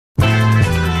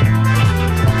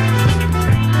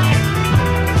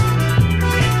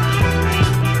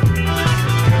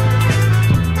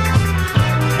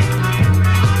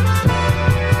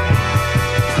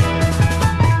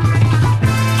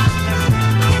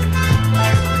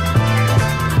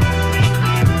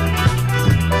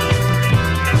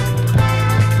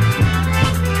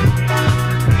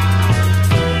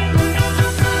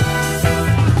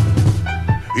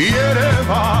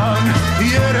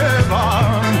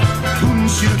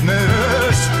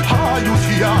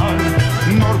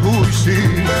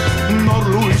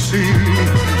Tiflis'i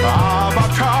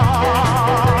Abakan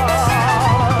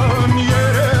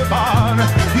Yerevan,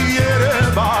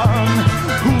 Yerevan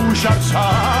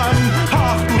Huşarsan,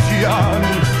 Hahtutian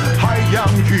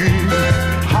Hayyanki,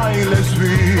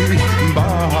 Haylesvi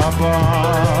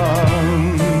Baban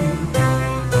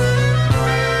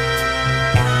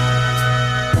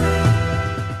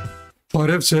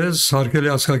Բարև ձեզ, հարգելի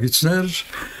ազգագիցներ,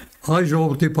 հայ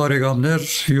ժողովրդի բարեկամներ,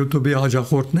 YouTube-ի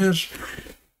հաճախորդներ,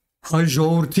 հայ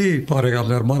ժողովրդի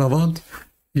բարեկամներ մանավանդ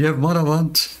եւ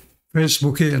մանավանդ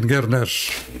Facebook-ի ընկերներ,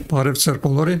 բարև ձեր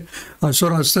բոլորին,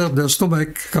 այսօր այստեղ դեսնում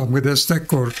եք կամ գտեսնեք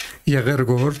որ եղեր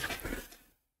գոր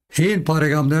հին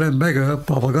բարեկամները մեկը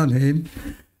բավական հին,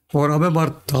 որ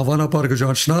ամենամարդ հավանաբար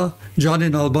կճանչնա Ջանի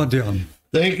Nalbandian.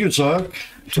 Thank you, sir.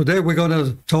 Today we're going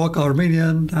to talk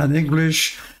Armenian and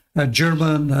English and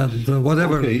German and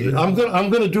whatever. Okay. I'm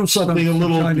gonna do something a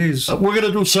little Chinese. We're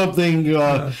gonna do something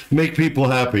make people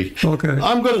happy. Okay.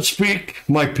 I'm gonna speak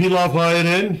my Pilav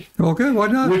Hayanin, Okay, why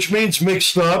not? which means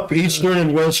mixed up, Eastern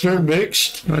and Western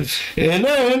mixed. Nice. And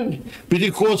then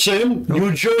Bidikosem,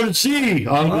 New Jersey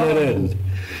Anglanen.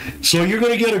 So you're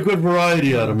gonna get a good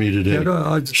variety out of me today.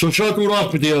 So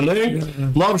Shakurak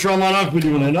Bidiyane, Lav Shamanak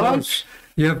Bidiyane.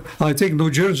 Yeah, I think New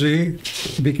Jersey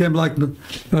became like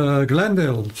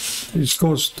Glendale. It's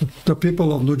because the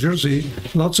people of New Jersey,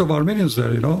 lots of Armenians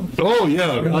there, you know. Oh,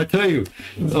 yeah, I tell you.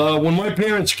 When my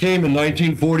parents came in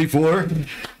 1944,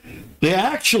 they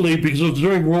actually, because it was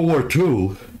during World War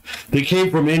II, they came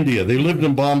from India. They lived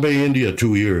in Bombay, India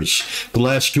 2 years, the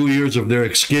last 2 years of their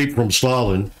escape from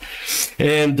Stalin.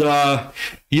 And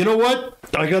you know what?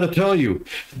 I got to tell you,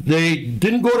 they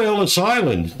didn't go to Ellis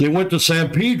Island. They went to San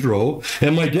Pedro,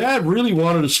 and my dad really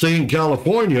wanted to stay in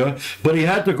California, but he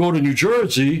had to go to New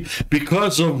Jersey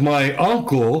because of my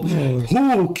uncle,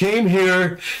 who came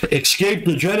here, escaped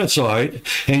the genocide,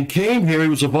 and came here. He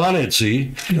was a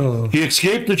Vanetsi. He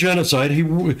escaped the genocide. He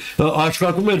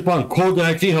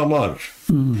Kodaki Hamar.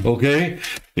 Okay,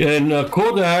 and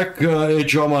Kodak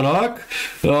Jamanak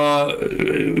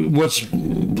was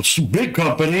a big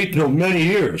company till many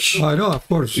years. I know, of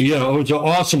course. Yeah, it was an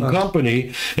awesome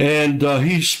company, and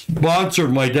he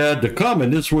sponsored my dad to come,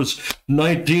 and this was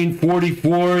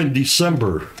 1944 in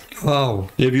December. Wow.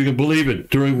 If you can believe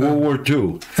it, during World War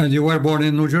II. And you were born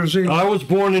in New Jersey? I was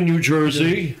born in New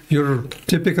Jersey. You're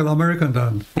typical American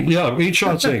then. Yeah, each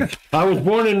shot saying. I was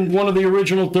born in one of the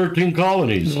original 13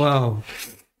 colonies. Wow.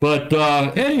 But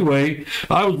anyway,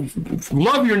 I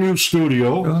love your new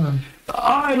studio.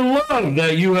 I love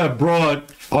that you have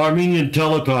brought Armenian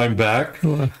Teletime back,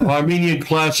 Armenian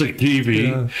Classic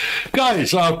TV.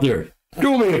 Guys out there,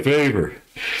 do me a favor.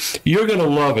 You're going to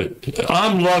love it.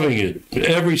 I'm loving it,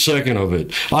 every second of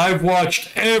it. I've watched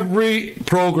every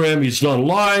program he's done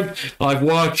live. I've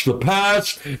watched the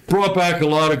past, brought back a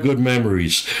lot of good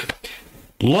memories.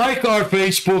 Like our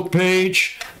Facebook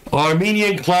page,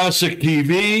 Armenian Classic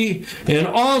TV, and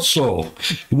also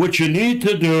what you need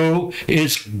to do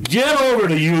is get over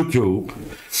to YouTube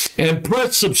and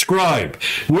press subscribe.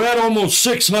 We're at almost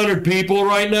 600 people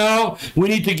right now. We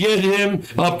need to get him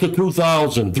up to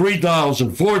 2,000,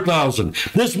 3,000, 4,000.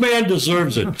 This man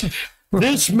deserves it.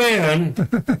 This man,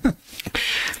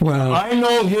 Well, I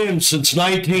know him since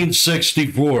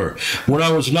 1964, when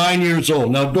I was 9 years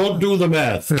old. Now, don't do the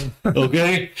math,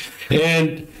 okay?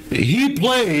 And he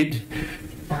played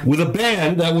with a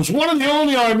band that was one of the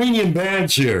only Armenian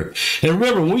bands here. And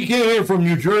remember, when we came here from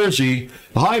New Jersey,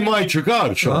 hi, my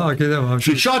Chagad, Shot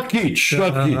Keach.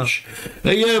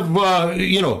 They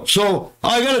have, so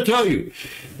I got to tell you,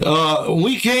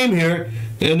 we came here,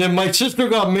 and then my sister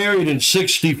got married in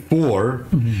 64,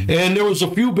 and there was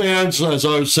a few bands, as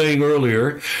I was saying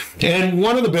earlier, and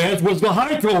one of the bands was the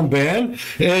High Tone Band,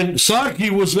 and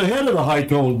Saki was the head of the High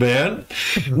Tone Band,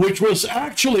 which was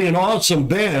actually an awesome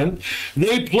band.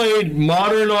 They played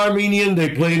modern Armenian, they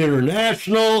played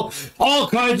international, all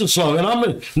kinds of songs, and I'm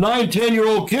a 9,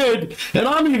 10-year-old kid, and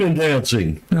I'm even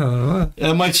dancing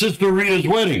at my sister Rita's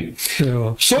wedding.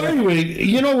 So anyway,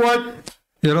 you know what?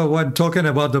 You know, when talking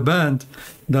about the band,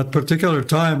 that particular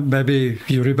time, maybe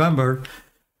you remember,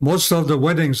 most of the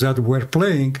weddings that were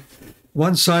playing,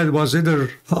 one side was either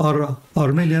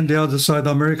Armenian, the other side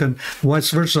American,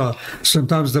 vice versa.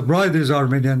 Sometimes the bride is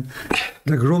Armenian,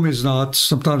 the groom is not.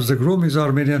 Sometimes the groom is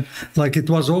Armenian. Like it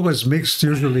was always mixed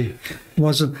usually.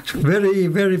 Wasn't very,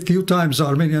 very few times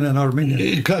Armenian and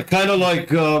Armenian. Kind of like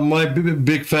my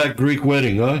big fat Greek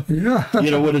wedding, huh? Yeah.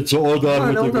 You know, when it's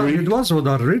Odar with the Greek. It was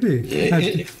Odar, really.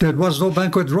 And there was no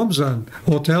banquet rooms and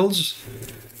hotels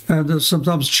and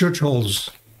sometimes church halls.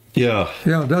 Yeah.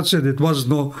 Yeah, that's it. It was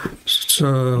no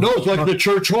No, it's like the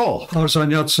church hall.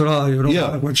 Arsaniyat Sra, you know,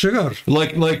 Yeah. what Shigar.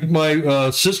 Like my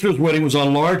sister's wedding was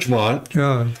on Larchmont.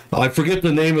 Yeah. I forget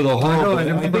the name of the hall. know, but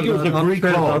I I think it was remember the Greek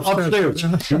upstairs, hall. upstairs.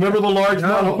 Upstairs. Remember the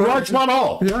Larchmont, of course. Larchmont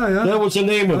Hall? Yeah, yeah. That was the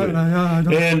name of it. Yeah, I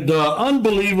know. And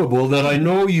unbelievable that I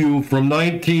know you from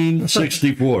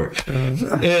 1964.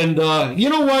 And you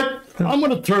know what? I'm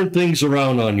going to turn things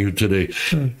around on you today.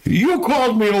 You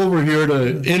called me over here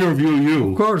to interview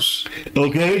you. Of course.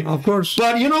 Okay? Of course.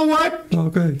 But you know what?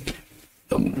 Okay.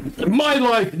 My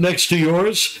life next to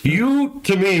yours, you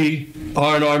to me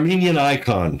are an Armenian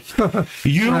icon.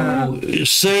 You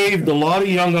saved a lot of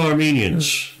young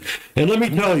Armenians. And let me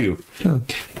tell you,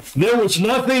 there was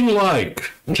nothing like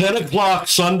 10 o'clock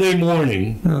Sunday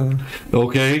morning,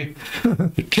 okay?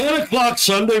 10 o'clock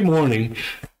Sunday morning,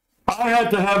 I had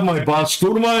to have my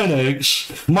basturma and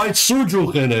eggs, my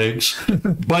sujuk and eggs,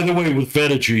 by the way, with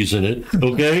feta cheese in it,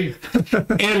 okay?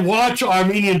 And watch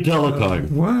Armenian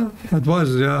Teletime. Well, it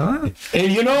was, yeah.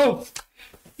 And you know,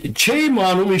 Che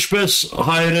Manum Ishpes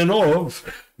Hayrenov,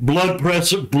 blood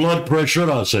pressure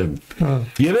asem.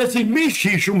 Yevesi mish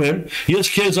hishumem, yes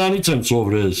kezanitem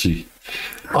sovresi.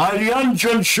 Aryan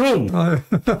Junshun.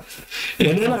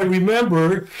 And then I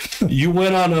remember you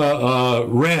went on a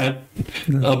rant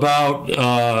about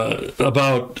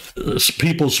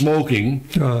people smoking,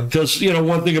 because you know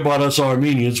one thing about us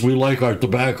Armenians, we like our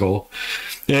tobacco,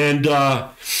 and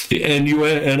I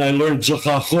learned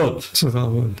zachachot.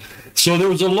 So there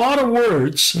was a lot of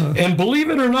words, and believe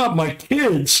it or not, my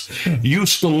kids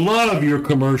used to love your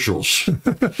commercials.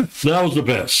 That was the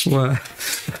best. Well,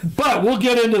 But we'll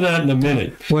get into that in a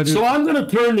minute. So I'm going to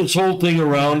turn this whole thing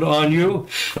around on you.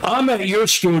 I'm at your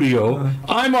studio.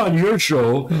 I'm on your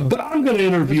show, but I'm going to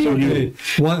interview you.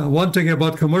 one thing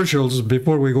about commercials,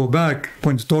 before we go back,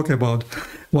 when to talk about,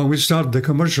 when we started the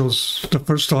commercials the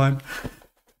first time,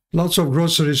 lots of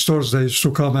grocery stores, they used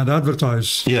to come and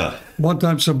advertise. Yeah. One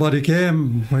time somebody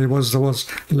came, there was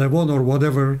Levon or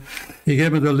whatever, he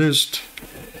gave me the list,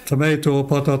 tomato,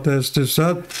 patates, this,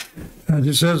 that, and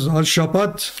he says, Al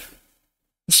Shapat,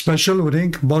 special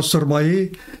ring,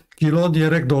 basturmai, kilon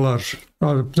 $3.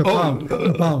 The pound,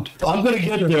 the pound. I'm going to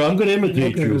get there. I'm going to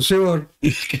imitate you.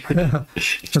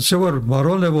 Սեվոր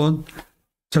Baron Levon,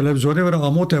 televizioni վրա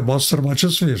ամոթ է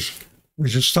basturmachısvir,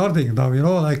 which is starting now, you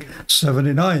know, like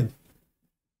 79.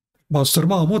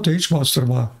 Bastırma ամոթ է, ինչ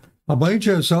bastırma. Աբա ինչ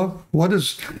է սա, what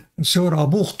is, սեվոր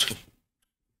ամուղտ.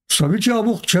 Սա ինչ է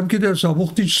ամուղտ, չեմ գիտեր, սա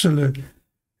ամուղտ ինչսել է.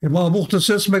 Հիմա ամուղտը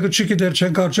սես մեկը չի գիտեր,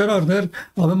 չեն կարճեր արներ,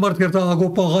 ամեն մարդ կերտա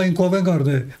ագոպաղային կովեն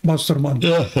կարդե bastırman.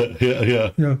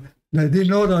 Yeah. They didn't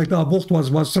know that the abucht was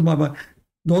bastırma.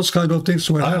 Those kind of things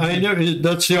were happening. I never,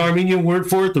 that's the Armenian word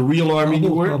for it, the real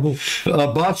Armenian word.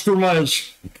 Basturma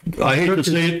is, I hate to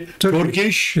say it,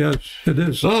 Turkish. Yes, it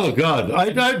is. Oh, God.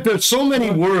 There's so many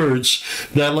words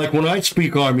that, like, when I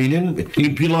speak Armenian,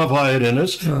 in Pilav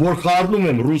Hayerenes, or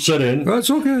Kharnumem, Ruseren. That's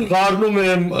okay.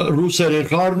 Kharnumem, Ruseren,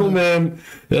 Kharnumem,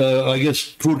 I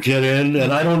guess, Turkeren,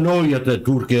 and I don't know yet that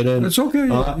Turkeren. It's okay.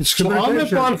 It's So I'm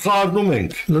communication. upon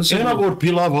Kharnumem. And about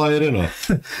Pilav Hayerena.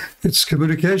 It's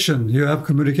communication. You have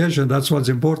communication. That's what's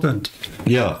important.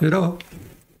 Yeah. You know,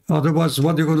 otherwise,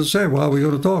 what are you going to say? Well, we're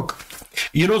going to talk.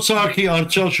 You know, Saki,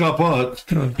 Archel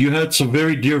Shapat, you had some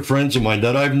very dear friends of mine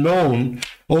that I've known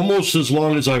almost as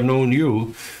long as I've known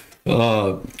you,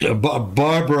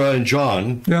 Barbara and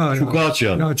John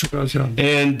Chukasyan. Yeah, Chukasyan.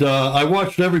 And I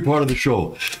watched every part of the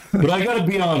show. But I got to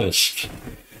be honest.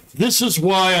 This is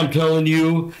why I'm telling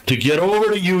you to get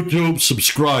over to YouTube,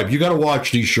 subscribe. You got to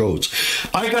watch these shows.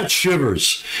 I got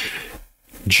shivers.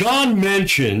 John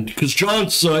mentioned, because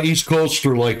John's East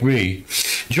Coaster like me,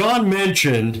 John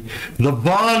mentioned the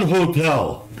Von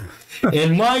Hotel.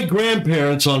 And my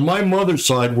grandparents on my mother's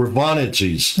side were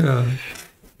Vonetsis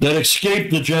that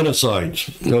escaped the genocide.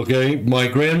 Okay? My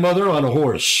grandmother on a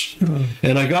horse.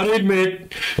 And I got to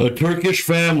admit, a Turkish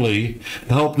family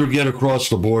helped her get across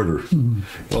the border,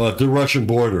 the Russian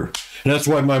border. And that's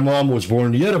why my mom was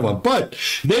born in Yerevan. But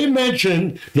they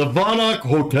mentioned the Vanak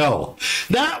Hotel.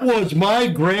 That was my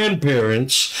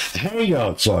grandparents'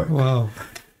 hangout site. Wow.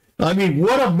 I mean,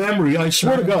 what a memory. I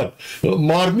swear to God.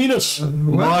 Marminas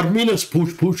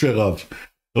Pusherav.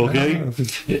 Okay?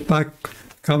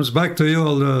 Comes back to you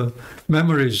all the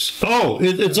memories. Oh,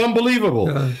 it's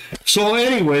unbelievable. So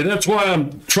anyway, that's why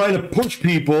I'm trying to push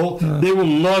people. They will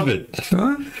love it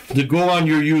to go on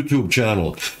your YouTube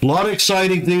channel. A lot of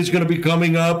exciting things going to be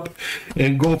coming up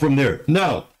and go from there.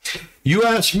 Now, you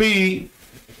asked me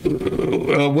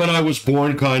when I was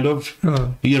born, kind of,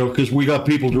 you know, because we got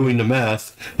people doing the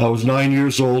math. I was 9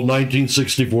 years old,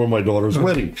 1964, my daughter's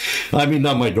wedding. I mean,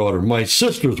 not my daughter, my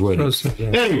sister's wedding.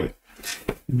 Anyway.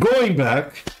 going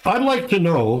back, I'd like to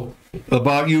know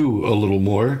about you a little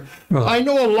more. Well, I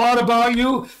know a lot about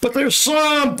you, but there's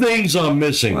some things I'm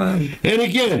missing. Well, And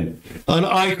again, an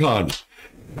icon.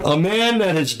 A man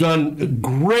that has done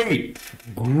great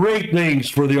things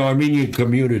for the Armenian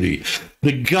community.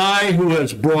 The guy who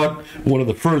has brought one of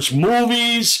the first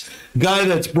movies, guy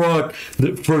that's brought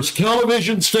the first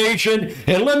television station.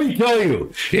 And let me tell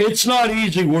you, it's not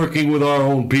easy working with our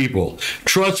own people.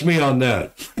 Trust me on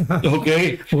that.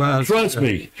 Okay? Well, Trust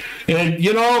me. And,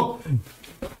 you know,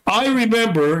 I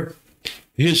remember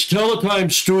his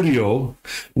Teletime studio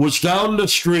was down the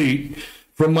street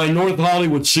from my North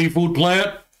Hollywood seafood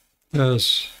plant.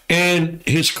 yes. And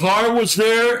his car was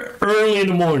there early in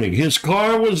the morning. His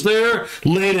car was there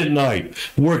late at night.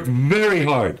 Worked very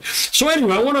hard. So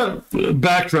anyway, I want to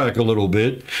backtrack a little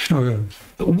bit. Okay.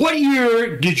 What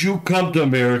year did you come to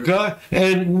America,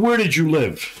 and where did you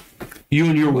live? You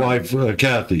and your wife,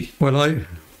 Kathy. Well,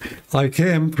 I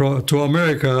came to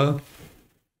America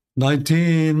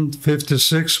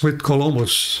 1956 with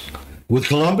Columbus. With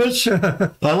Columbus?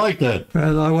 I like that.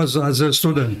 And I was as a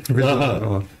student.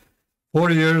 Uh-huh. 4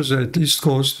 years at East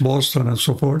Coast, Boston, and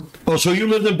so forth. Oh, so you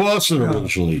lived in Boston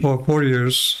originally. For 4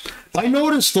 years. I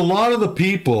noticed a lot of the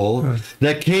people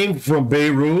that came from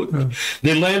Beirut,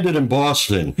 they landed in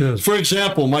Boston. Yes. For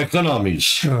example, my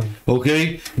Kanamis,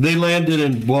 okay, they landed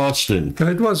in Boston.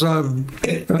 It was,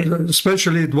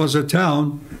 especially it was a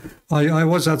town. I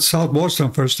was at South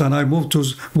Boston first, and I moved to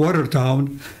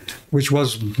Watertown, which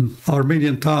was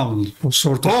Armenian town,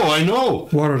 sort of. Oh, I know.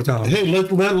 Watertown. Hey,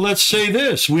 let's say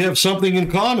this. We have something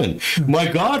in common. My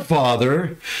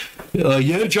godfather,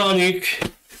 Yerjanik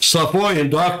Safoyan,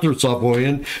 Dr.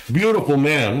 Safoyan, beautiful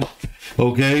man,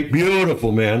 okay,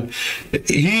 beautiful man.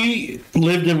 He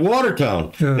lived in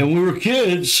Watertown. Yeah. And we were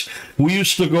kids. We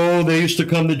used to go, they used to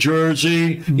come to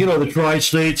Jersey, you know, the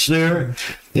tri-states there.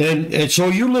 And so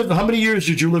you lived, how many years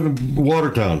did you live in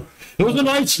Watertown? It was a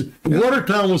nice,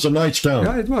 Watertown was a nice town.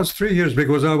 Yeah, it was 3 years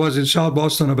because I was in South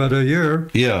Boston about a year.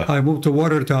 Yeah. I moved to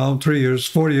Watertown 3 years,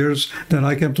 4 years. Then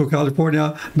I came to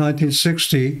California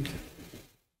 1960.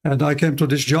 And I came to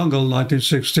this jungle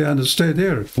 1960 and stayed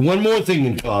here. One more thing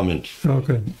in common.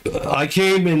 Okay. I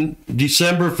came in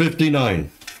December 59.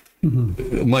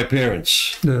 My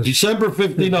parents. Yes. December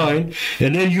 59,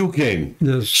 and then you came.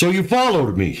 Yes. So you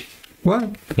followed me.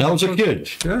 Well, I was a kid.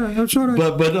 yeah, that's all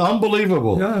right. But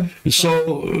unbelievable. Yeah.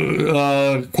 So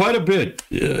quite a bit.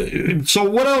 So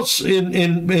what else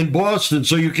in Boston?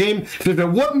 So you came.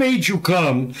 What made you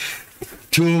come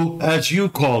to, as you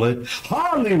call it,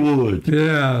 Hollywood?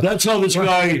 Yeah. That's how this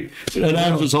guy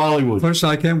announces Hollywood. First,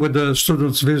 I came with the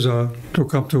student's visa to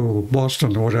come to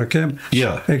Boston, where I came.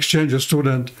 Yeah. Exchange a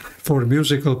student for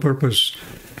musical purpose.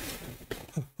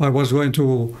 I was going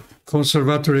to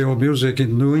Conservatory of Music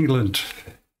in New England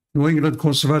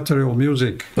Conservatory of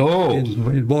Music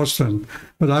in Boston.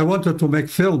 But I wanted to make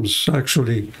films,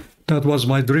 actually. That was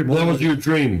my dream. That was your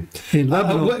dream. In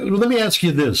Lebanon. Let me ask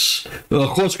you this.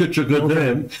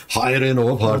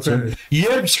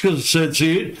 Երբ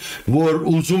սկսեցի, որ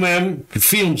ուզում եմ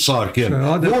film սարքեմ,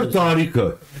 որ տարիքը?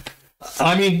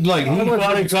 I mean, like, 5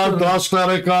 տարեկան, 10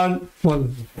 տարեկան? Well,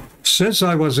 since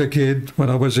I was a kid, when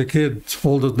I was a kid,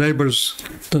 all the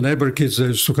neighbor kids they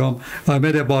used to come, I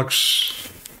made a box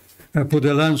and put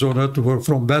a lens on it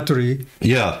from battery.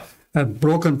 Yeah. And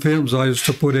broken films I used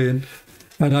to put in.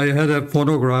 And I had a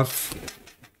phonograph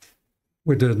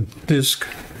with a disc,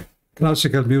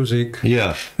 classical music.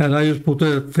 Yeah. And I used to put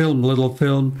a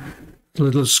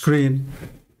little screen,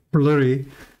 blurry,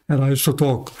 and I used to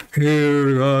talk. Here,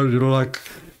 like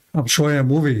I'm showing a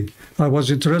movie. I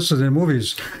was interested in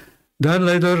movies. Then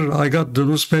later, I got the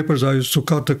newspapers. I used to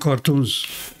cut the cartoons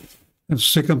and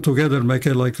stick them together, make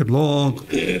it like a long.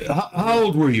 How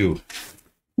old were you?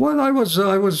 Well, I was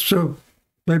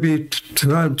maybe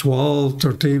 10, 12,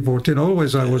 13, 14.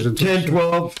 Always I was interested. 10,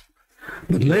 12.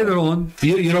 But later on.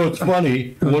 You know, it's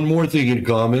funny. One more thing in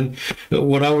common.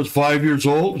 When I was 5 years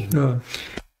old,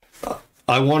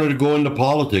 I wanted to go into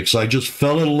politics. I just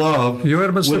fell in love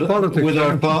with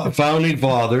our founding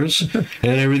fathers and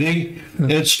everything.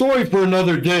 And story for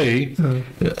another day.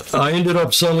 I ended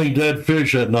up selling dead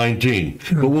fish at 19.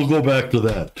 But we'll go back to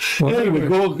that. Well, anyway,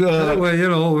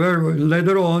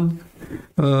 later on,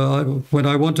 when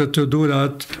I wanted to do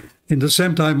that, in the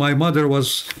same time, my mother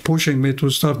was pushing me to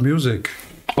start music.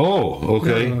 Oh,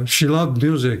 okay. She loved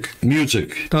music.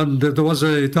 Music. And there was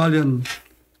an Italian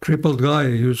crippled guy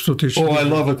who used to teach me. I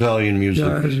love Italian music.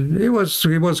 Yeah, he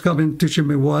was coming teaching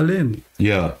me violin.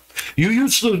 Yeah. You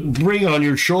used to bring on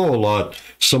your show a lot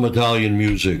some Italian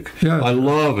music. Yeah. I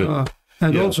love it.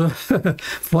 And also,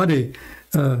 funny,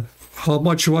 how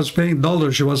much she was paying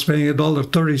dollars. She was paying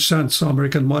 $1.30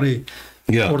 American money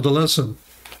for the lesson.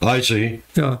 I see.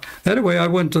 Yeah. Anyway, I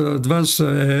went advanced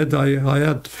ahead. I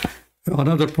had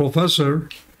another professor,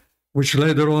 which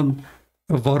later on,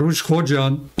 Varouche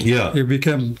Khojan, he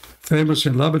became famous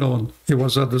in Lebanon. He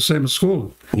was at the same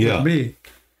school with me.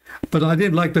 But I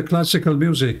didn't like the classical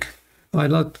music. I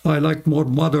liked more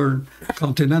modern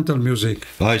continental music.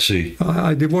 I see.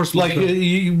 I divorced like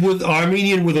with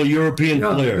Armenian with a European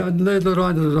flair. And later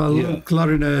on,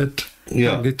 clarinet,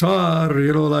 guitar.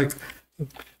 Like.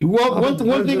 Well,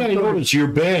 one thing I noticed, your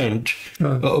band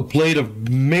played a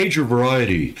major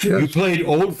variety. You played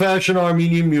old-fashioned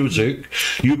Armenian music.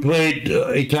 You played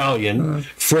Italian,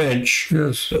 French,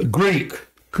 Greek.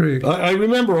 I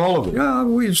remember all of it. Yeah,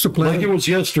 we used to play. Like it was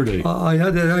yesterday. I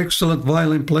had an excellent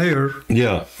violin player.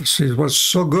 Yeah. He was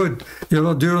so good.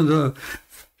 During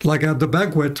like at the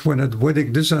banquet, when at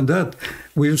wedding, this and that,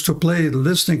 we used to play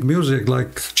listening music,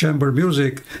 like chamber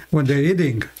music, when they're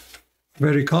eating.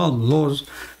 Very calm, lows.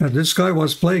 And this guy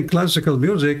was playing classical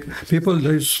music. People,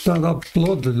 they stand up,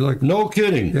 applauded. Like, no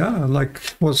kidding. Yeah, like,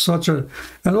 was such a...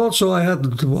 And also I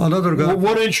had another guy...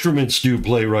 What instruments do you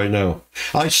play right now?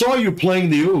 I saw you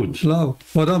playing the oud. No,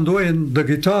 what I'm doing, the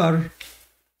guitar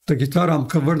I'm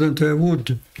converting to a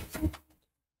wood.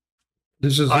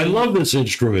 I love this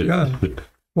instrument. Yeah.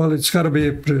 Well, it's got to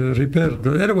be repaired.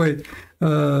 But anyway,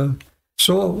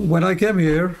 so when I came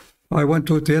here, I went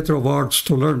to Theater of Arts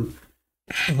to learn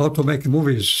how to make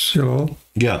movies,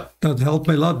 Yeah. That helped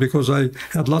me a lot because I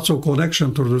had lots of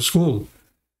connection to the school.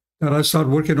 And I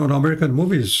started working on American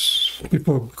movies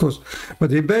before,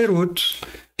 but in Beirut...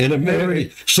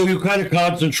 So you kind of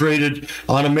concentrated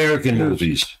on American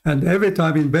movies. And every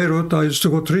time in Beirut, I used to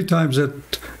go 3 times a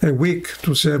week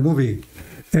to see a movie.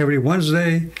 Every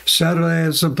Wednesday, Saturday,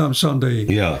 and sometimes Sunday.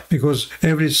 Yeah. Because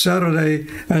every Saturday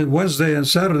and Wednesday and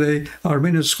Saturday,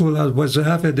 Armenian school was a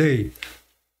half a day.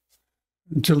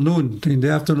 Until noon, in the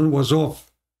afternoon was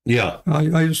off. Yeah.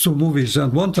 I used to movies.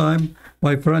 And one time,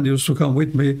 my friend used to come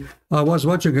with me. I was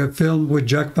watching a film with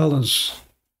Jack Palance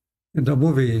in the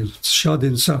movie. It's shot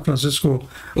in San Francisco.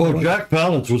 Oh, Jack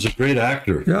Palance was a great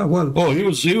actor. Yeah, well. Oh, he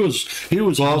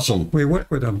was awesome. We worked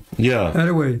with him. Yeah.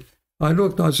 Anyway, I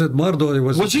looked, I said, Mardo,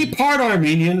 Was he part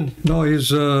Armenian? No, he's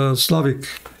Slavic.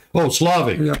 Oh,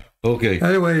 Slavic. Yeah. Okay.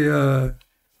 Anyway,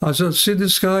 I said, see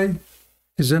this guy?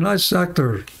 He's a nice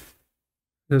actor.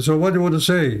 So what do you want to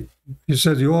say? He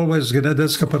said, you always get a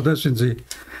pardesinzi.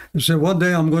 He said, one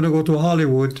day I'm going to go to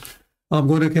Hollywood. I'm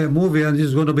going to get a movie and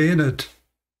he's going to be in it.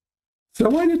 So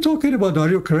what are you talking about? Are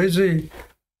you crazy?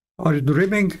 Are you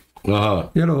dreaming?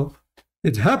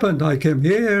 It happened. I came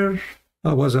here.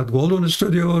 I was at Golden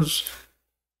Studios.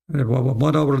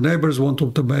 One of our neighbors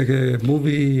wanted to make a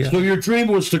movie. So your dream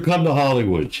was to come to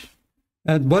Hollywood.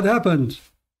 And what happened?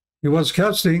 He was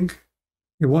casting.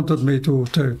 He wanted me to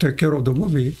take care of the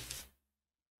movie.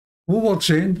 Who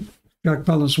walks in? Jack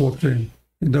Palance walked in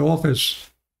the office.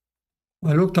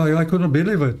 I looked, I couldn't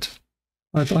believe it.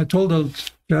 I told him,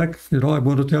 Jack, I'm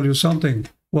going to tell you something.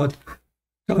 What?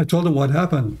 I told him what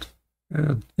happened.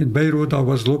 In Beirut, I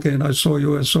was looking, I saw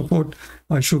you and so forth.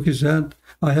 I shook his hand.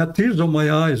 I had tears in my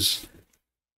eyes.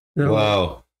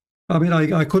 Wow. I mean,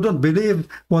 I couldn't believe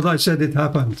what I said it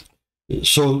happened.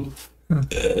 So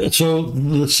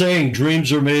the saying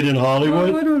 "dreams are made in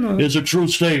Hollywood" I don't know. is a true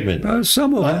statement.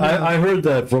 Some of them. I heard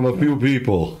that from a few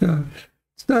people. Yeah.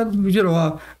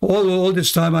 That, all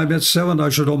this time I met 7, I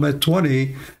should have met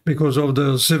 20 because of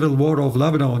the civil war of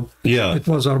Lebanon. Yeah. It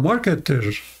was our market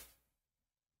there.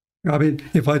 I mean,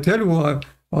 if I tell you,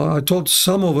 I told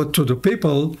some of it to the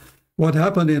people, what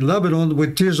happened in Lebanon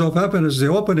with Tears of Happiness, the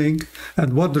opening,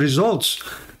 and what results.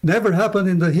 Never happened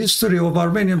in the history of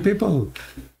Armenian people.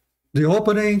 The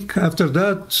opening, after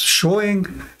that,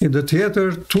 showing in the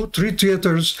theater, 2-3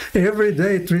 theaters, every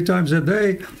day, 3 times a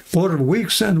day, for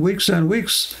weeks and weeks and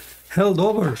weeks, held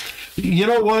over. You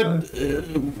know what?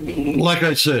 Like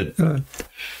I said,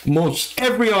 most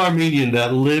every Armenian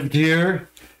that lived here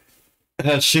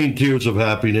has seen Tears of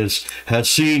Happiness, has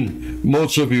seen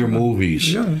most of your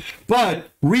movies. Yeah.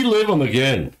 But relive them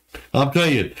again. I'm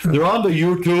telling you, they're on the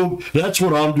YouTube. That's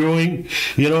what I'm doing,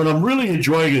 and I'm really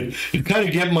enjoying it. Kind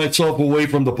of getting myself away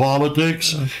from the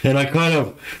politics, and I kind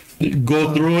of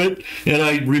go through it, and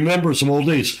I remember some old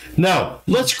days. Now,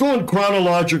 let's go in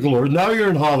chronological order. Now you're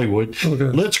in Hollywood. Okay.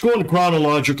 Let's go in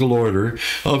chronological order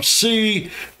of see,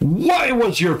 what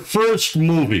was your first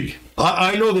movie?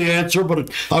 I know the answer, but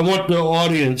I want the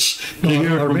audience to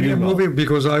hear it from you. Movie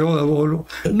because No.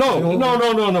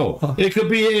 It could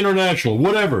be international,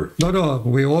 whatever. No.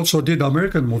 We also did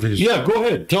American movies. Yeah, go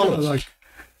ahead. Tell us. Like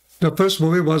the first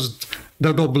movie was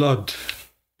Dead of Blood.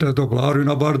 the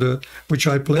Armenian, which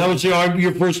I played. That was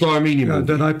your first Armenian movie.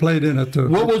 Then I played in it.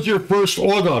 What was your first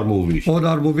Odar movie?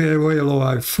 Odar movie, A Way of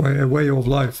Life. A Way of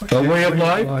Life. A Way of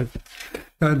Life?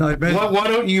 And I made. Why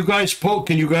don't you guys post?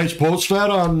 Can you guys post that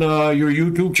on your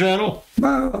YouTube channel?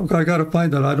 Well, I gotta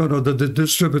find it. I don't know. The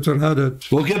distributor had it.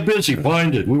 Well, get busy.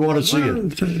 Find it. We want to see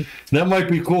it. That might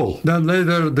be cool. Then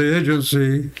later, the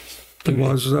agency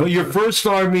was. But your first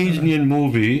Armenian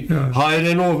movie,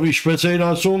 Հայրենով ինչպես էին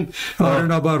ասում?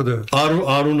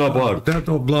 Arunabard. Death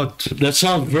of Blood. That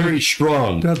sounds very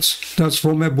strong. That's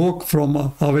from a book from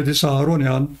Avedis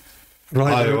Aharonian,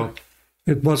 writer.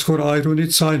 It was called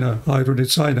Irunitsina.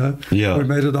 Yeah. We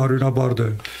made it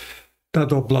Arunabard.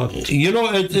 Death of Blood. You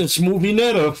know, it's movie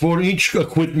nera for each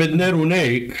equipment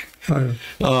nerunek.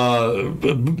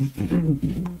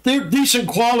 They're decent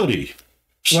quality.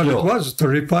 Still. Well, it was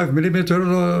 35 millimeter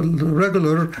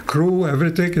regular crew,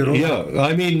 everything. You know. Yeah,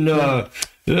 I mean, I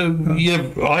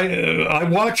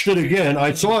watched it again.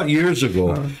 I saw it years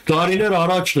ago. Տարիներ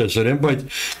առաջ տեսել եմ, բայց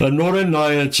նորեն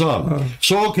նայեցամ.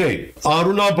 So okay,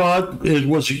 Arunabad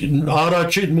was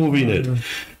առաջին movie-ն.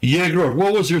 Երկրորդ,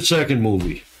 what was your second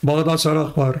movie? Baghdad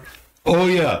Sarahbar. Oh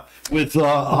yeah, with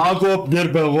Agop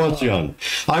Derbegosyan.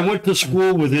 I went to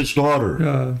school with his daughter.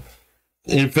 Yeah.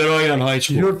 In Ferayan High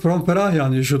School. You're from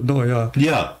Ferayan, you should know, yeah.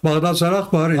 Yeah. Baghdad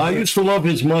Sarahbar. I used to love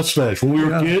his mustache. When we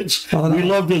were kids, we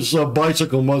loved his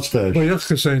bicycle mustache. Yeah.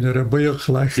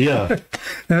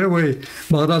 Anyway,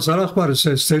 Baghdad Sarahbar is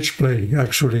a stage play,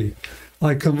 actually.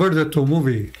 I converted it to a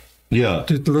movie. Yeah.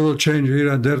 Did a little change here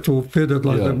and there to fit it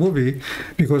like the movie,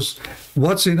 because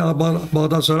what's in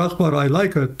Baghdad Sarahbar, I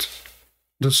like it.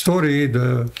 The story,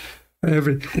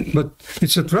 but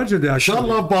it's a tragedy,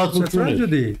 actually. It's a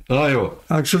tragedy.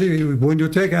 Actually, when you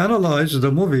analyze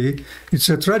the movie, it's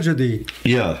a tragedy.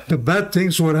 Yeah. The bad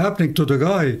things were happening to the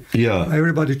guy. Yeah.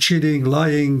 Everybody cheating,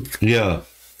 lying. Yeah.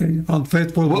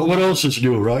 Unfaithful. What else is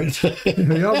new, right?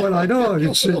 Yeah, well, I know.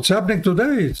 It's happening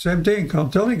today. Same thing, I'm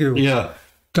telling you. Yeah.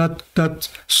 That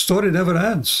story never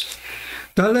ends.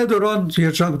 Then later on,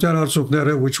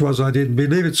 which was, I didn't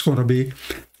believe it's going to be.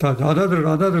 But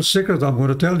another secret I'm going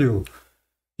to tell you.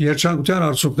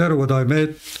 What I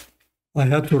made, I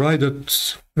had to write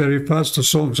it very fast, the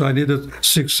songs. I needed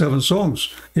 6-7 songs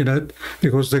in it,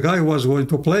 because the guy who was going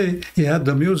to play, he had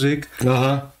the music.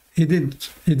 He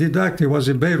didn't act. He was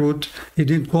in Beirut. He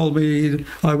didn't call me.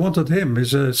 I wanted him.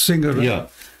 He's a singer. Yeah.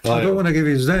 I don't want to give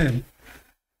his name.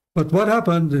 But what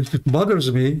happened, it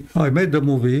bothers me. I made the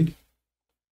movie.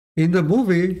 In the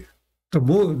movie,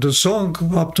 the song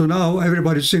up to now,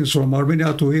 everybody sings from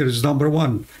Armenia to here is number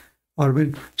one.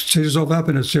 Tears of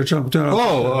Happiness.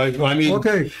 Oh, I mean,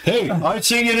 okay. Hey, I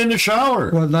sing it in the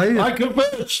shower. Well, I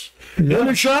confess. Yeah. In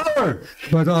the shower.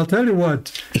 But I'll tell you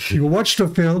what, you watch the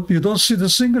film, you don't see the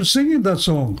singer singing that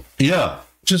song. Yeah.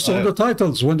 Just on the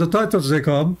titles. When the titles they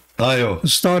come,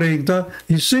 starring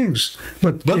he sings.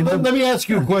 But let me ask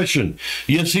you a question.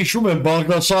 Ես հիշում եմ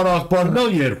Բաղդասար աղբարն էլ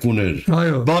երկուն էր։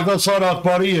 Բաղդասար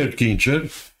աղբարի երկին չէ։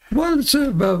 Well, it's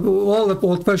all the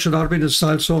old-fashioned Armenian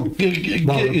style song.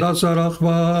 Baghdasar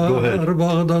Akhbar,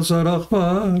 Baghdasar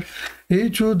Akhbar,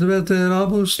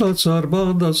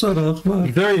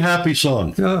 very happy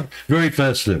song. Yeah. Very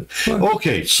festive.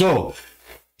 Okay, so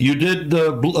you did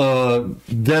the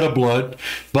Dead of Blood,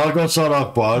 Baghdasar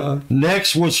Akhbar.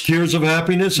 Next was Tears of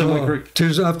Happiness. After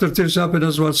Tears of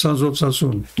Happiness was Sons of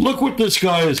Sassoon. Look what this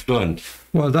guy has done.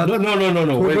 Well, that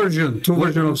no. Two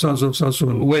versions of Sons of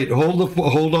Sassoon. Wait,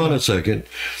 hold on a second.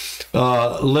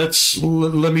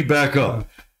 Let me back up.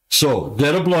 So,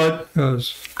 Dead of Blood.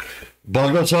 Yes.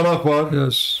 Baghdasar Akhbar.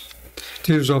 Yes.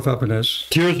 Tears of Happiness.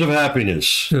 Tears of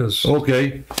Happiness. Yes.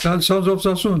 Okay. And Sons of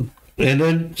Sassoon. And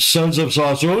then Sons of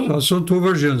Sassoon. Sassoon, two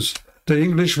versions. The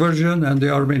English version and the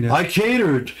Armenian. I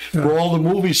catered for all the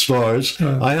movie stars.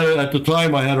 At the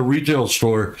time I had a retail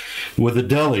store with a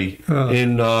deli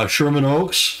in Sherman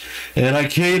Oaks, and I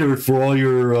catered for all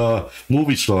your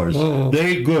movie stars.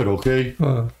 They ate good, okay?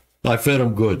 I fed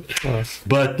them good.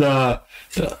 But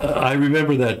I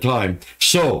remember that time.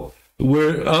 So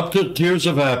we're up to Tears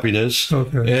of Happiness,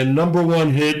 and number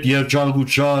one hit,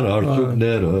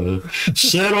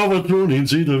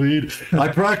 I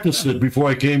practiced it before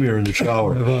I came here in the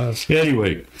shower.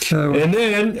 Anyway, and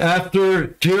then after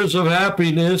Tears of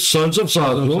Happiness, Sons of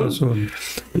Sassoon,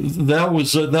 that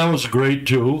was great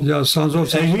too. Yeah, Sons of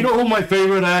Sassoon. And you know who my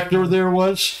favorite actor there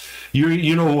was?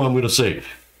 You know who I'm going to say.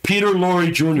 Peter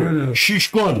Lorre Jr.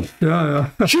 Shishkon.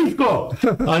 Yeah. Shishko.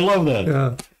 I love that.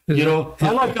 Yeah. You know,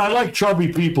 I like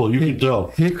chubby people. You can tell.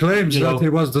 He claims You that know. he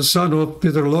was the son of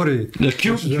Peter Lorre. The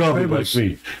cute which is chubby famous. like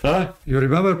me, huh? You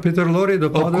remember Peter Lorre, the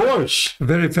Of father? course,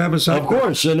 Very famous actor. of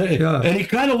course, and he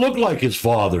kind of looked like his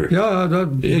father. Yeah,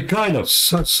 It kind of.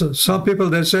 some people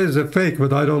they say it's a fake,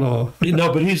 but I don't know.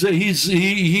 No, but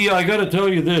he. I got to tell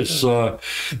you this.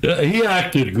 He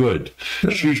acted good.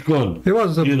 Shishkun. He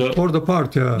was for the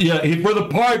part, yeah. Yeah, for the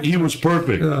part, he was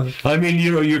perfect. Yeah. I mean,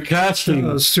 you know, your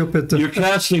casting. Stupid. Your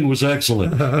casting was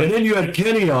excellent. And then you had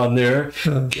Kenny on there.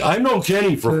 I've known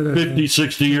Kenny for 50,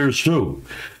 60 years too.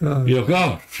 You know,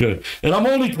 gosh. And I'm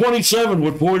only 27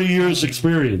 with 40 years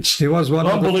experience. He was one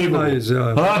of the Unbelievable. Fedais,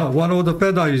 yeah. Huh? One of the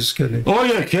Fedais, Kenny. Oh,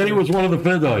 yeah, Kenny was one of the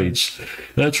Fedaites.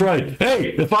 That's right. Hey,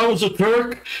 if I was a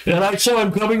Turk and I saw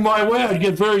him coming my way, I'd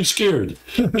get very scared.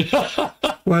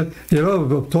 Well, you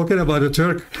know, talking about the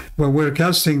Turk, when we're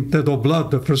casting Dead of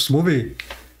Blood, the first movie,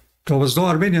 there was no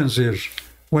Armenians here.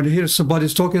 When you hear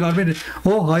somebody's talking Armenian,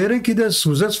 oh, hayırın kides,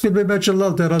 uzes filmi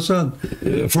meçhellal terasan.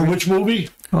 For which movie?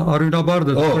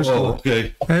 Arinabarda, the first one.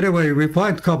 Okay. Anyway, we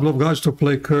find a couple of guys to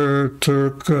play Kurd,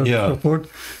 Turk, so forth.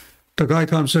 The guy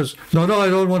comes and says, no, I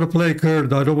don't want to play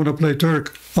Kurd. I don't want to play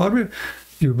Turk.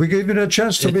 We gave you a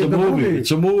chance to be in the movie.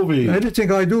 It's a movie.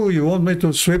 Anything I do, you want me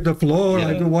to sweep the floor,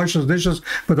 I do wash the dishes,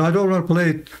 but I don't want to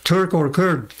play Turk or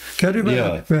Kurd. Can you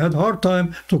imagine? Yeah. We had a hard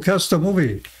time to cast the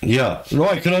movie. Yeah. No,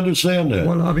 I can understand that.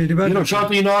 Well, I mean, imagine. You know,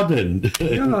 Shati Nadin.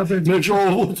 Yeah, I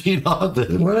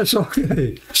mean, well, it's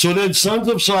okay. So then Sons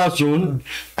of Sassoon,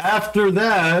 after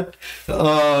that,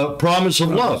 Promise of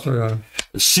Love. So, yeah.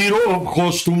 Siro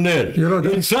Kostumner. You know,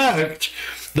 In fact,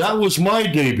 that was my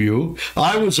debut.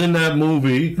 I was in that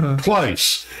movie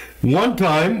twice. One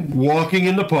time, walking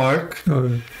in the park,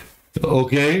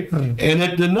 okay, and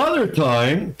at another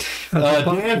time,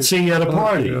 dancing at a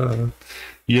party.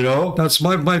 You know? That's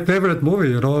my favorite movie,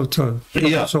 you know,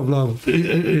 Promise of Love.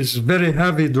 It's very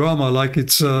heavy drama, like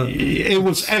it's... it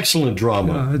was excellent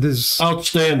drama. Yeah, it is.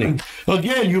 Outstanding.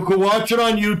 Again, you can watch it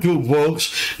on YouTube,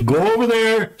 folks. Go over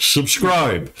there,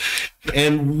 subscribe,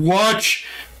 and watch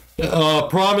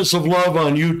Promise of Love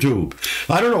on YouTube.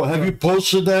 I don't know, have you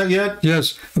posted that yet?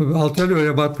 Yes, I'll tell you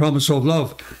about Promise of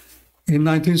Love. In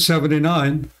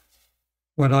 1979,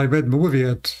 when I made the movie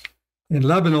in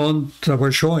Lebanon, they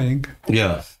were showing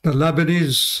Yeah. the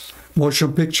Lebanese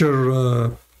motion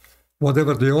picture,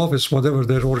 whatever the office, whatever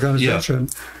their organization,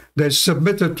 they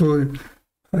submitted to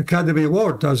Academy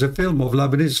Award as a film of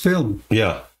Lebanese film.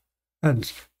 Yeah. And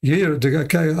here, the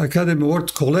Academy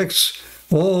Award collects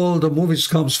all the movies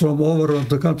comes from all over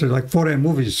the country, like foreign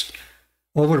movies,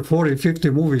 over 40, 50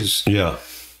 movies. Yeah.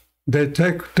 They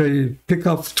pick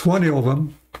up 20 of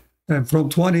them, and from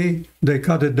 20, they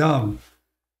cut it down.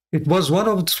 It was one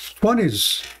of the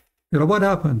 20s. You know what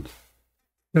happened?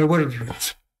 They were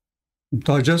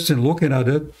digesting, looking at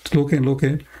it,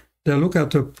 looking. They look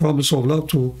at the Promise of Love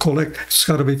to collect. It's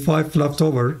got to be 5 left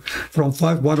over. From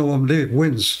 5, one of them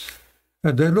wins.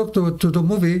 And they look to the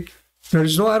movie. There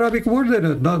is no Arabic word in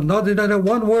it, not in any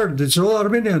one word. It's all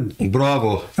Armenian.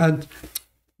 Bravo.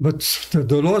 But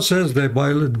the law says that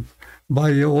by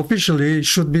officially it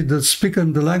should be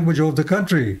speaking the language of the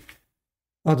country.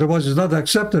 Otherwise, it's not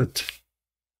accepted.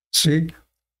 See,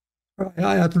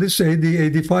 at least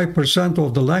 85%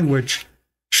 of the language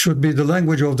should be the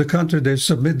language of the country they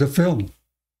submit the film.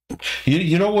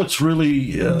 You know what's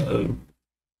really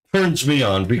turns me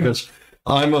on, because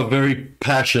I'm a very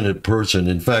passionate person.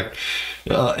 In fact,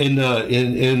 in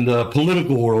the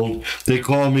political world, they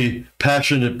call me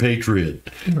passionate patriot.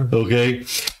 Okay,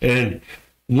 and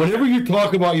whenever you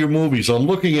talk about your movies, I'm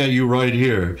looking at you right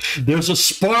here. There's a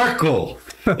sparkle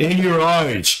in your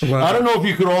eyes. Wow. I don't know if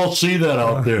you could all see that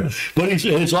out there, but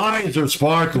his eyes are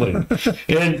sparkling.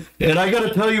 And I got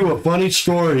to tell you a funny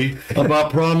story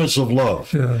about Promise of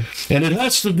Love. Yeah. And it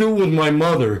has to do with my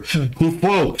mother, who,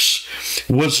 folks,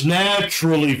 was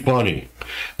naturally funny.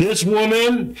 This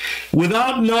woman,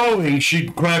 without knowing,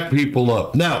 she'd crack people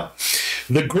up. Now,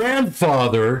 the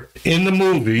grandfather in the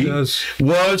movie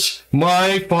was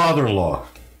my father-in-law.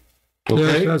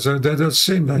 Okay? Yes, that does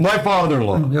seem like... My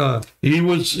father-in-law. Yeah. He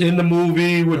was in the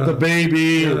movie with the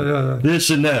baby, this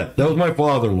and that. That was my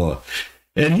father-in-law.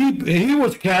 And he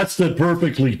was casted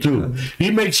perfectly, too. He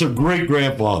makes a great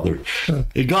grandfather.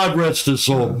 God rest his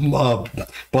soul,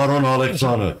 Baron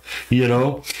Alexander, you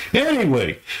know.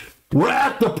 Anyway, we're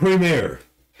at the premiere.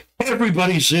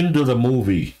 Everybody's into the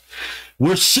movie.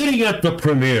 We're sitting at the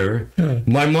premiere.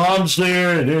 My mom's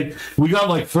there, and we got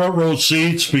like front row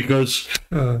seats because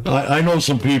I know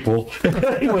some people.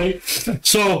 Anyway,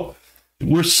 so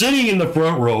we're sitting in the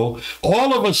front row.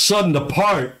 All of a sudden, the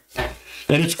part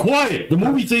and it's quiet. The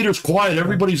movie theater's quiet.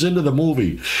 Everybody's into the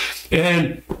movie.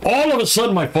 And all of a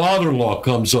sudden, my father-in-law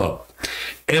comes up,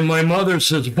 and my mother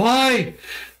says, "Why?"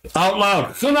 Out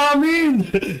loud,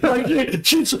 Khanamin! Like,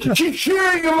 she's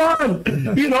cheering him on,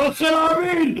 you know,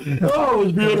 Khanamin! Oh, it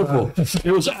was beautiful.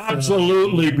 It was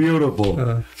absolutely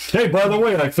beautiful. Hey, by the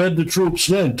way, I fed the troops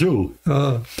then, too.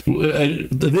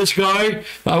 This guy,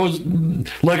 I was,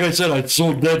 like I said, I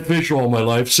sold dead fish all my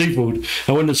life, seafood.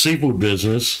 I went into seafood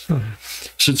business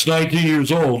since 19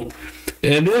 years old.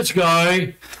 And this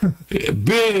guy,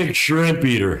 big shrimp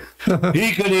eater.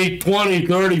 He could eat 20,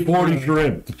 30, 40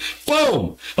 shrimp.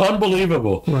 Boom!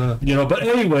 Unbelievable. Wow. You know, but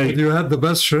anyway. You had the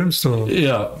best shrimps, though.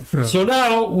 Yeah. So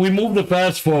now we move to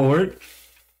fast forward.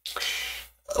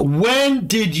 When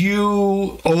did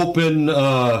you open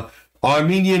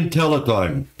Armenian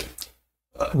Teletime?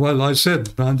 Well, I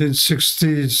said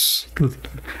 1960s,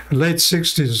 late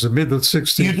 60s, middle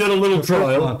 60s. You did a little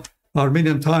trial.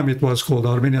 Armenian Time, it was called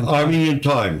Armenian Time. Armenian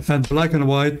Time. And black and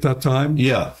white that time.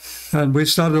 Yeah. And we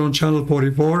started on channel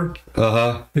 44.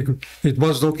 Uh-huh. It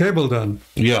was no cable then.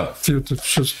 Yeah.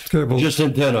 Just cable. Just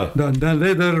antenna. Then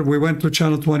later we went to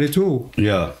channel 22.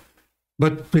 Yeah.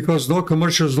 But because no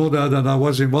commercials, no that, and I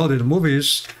was involved in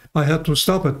movies, I had to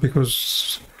stop it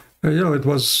because, you know, it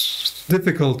was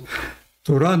difficult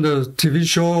to run the TV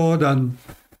show and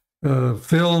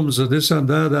films, this and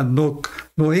that, and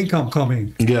no income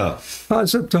coming. Yeah. I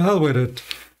said, to hell with it.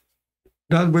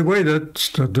 Then we waited,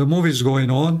 the movie's going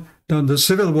on. Then the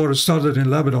civil war started in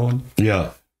Lebanon.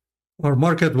 Yeah. Our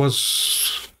market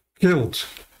was killed.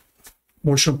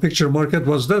 Motion picture market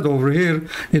was dead over here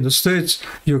in the States.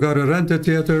 You got to rent a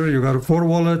theater, you got to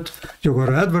wallet, you got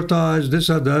to advertise, this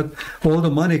and that. All the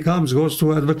money goes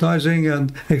to advertising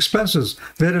and expenses.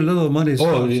 Very little money.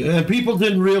 Oh, and people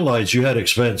didn't realize you had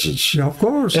expenses. Yeah, of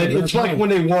course. And it's like when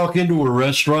they walk into a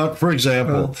restaurant, for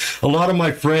example, a lot of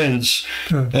my friends,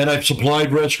 and I've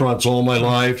supplied restaurants all my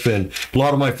life, and a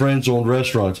lot of my friends own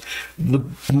restaurants, the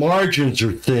margins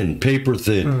are thin, paper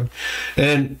thin.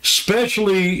 And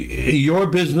especially your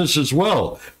business as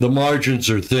well, the margins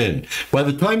are thin. By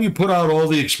the time you put out all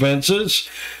the expenses,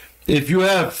 if you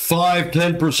have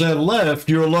 5-10% left,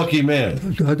 you're a lucky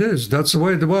man. That is. That's the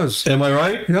way it was. Am I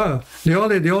right? Yeah. The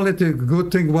only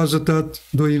good thing was that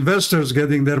the investors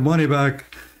getting their money back,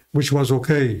 which was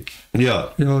okay.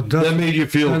 Yeah. You know, that made you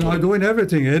feel and good. I'm doing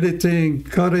everything, editing,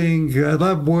 cutting,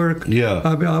 lab work. Yeah.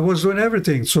 I mean, I was doing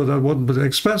everything, so that wasn't the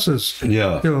expenses.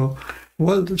 Yeah. You know.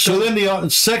 Well, so then the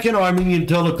second Armenian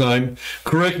Teletime,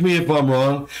 correct me if I'm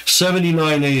wrong,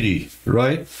 79-80,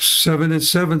 right?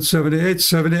 77, 78,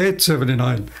 78,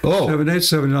 79. Oh. 78,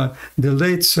 79. The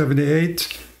late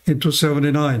 78 into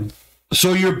 79.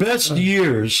 So your best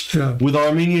years with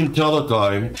Armenian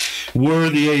Teletime were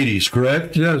the 80s,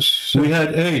 correct? Yes. We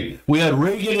had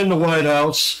Reagan in the White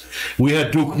House. We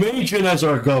had Dukmagin as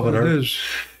our governor. Yes.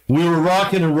 We were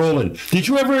rocking and rolling. Did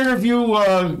you ever interview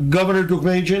Governor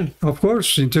Dukmagin? Of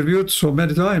course, interviewed so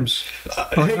many times.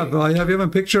 I have even a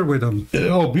picture with him.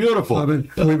 Oh, beautiful. I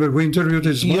mean, we interviewed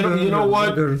his mother. You know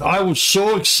what? I was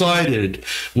so excited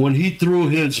when he threw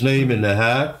his name in the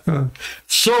hat.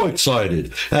 So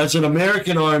excited. As an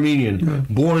American Armenian,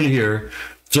 born here,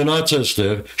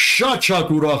 ծնացել, շատ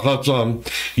ուրախացամ,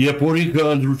 երբ որ ինքը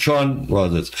ընդրուչան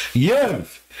վազեց.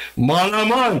 Եվ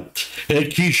մանավանդ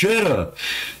այդ գիշերը,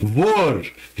 որ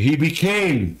he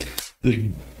became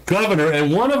the governor,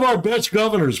 and one of our best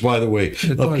governors, by the way,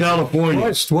 of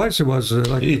California. Twice he was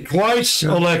twice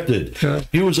elected.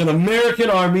 He was an American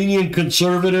Armenian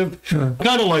conservative,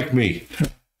 kind of like me.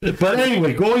 But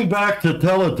anyway, going back to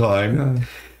Teletime,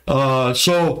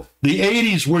 so the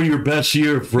 80s were your best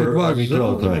year for Armenian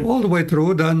Teletime. All the way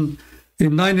through. Then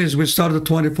in 90s we started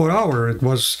 24-hour. It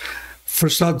was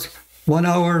first out 1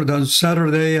 hour, then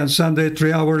Saturday and Sunday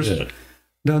 3 hours.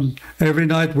 Then every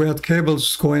night we had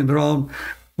cables going around.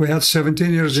 We had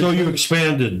 17 years. So you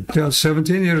expanded. Yeah,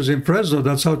 17 years in Fresno.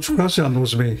 That's how Chukasian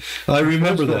knows me. I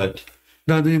remember that.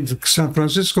 Then in San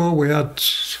Francisco we had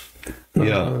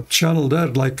channel there,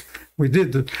 like we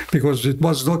did, because it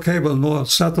was no cable, no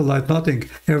satellite, nothing.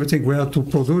 Everything we had to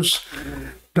produce.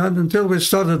 Then until we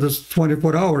started this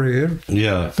 24-hour here,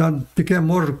 then became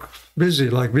more busy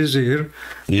here.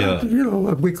 Yeah. And, you know,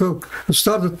 we could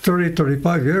started 30,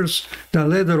 35 years. Then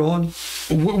later on,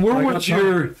 where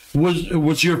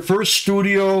was your first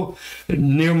studio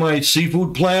near my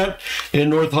seafood plant in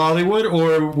North Hollywood,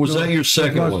 or was that your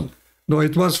second one? No,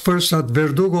 it was first at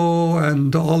Verdugo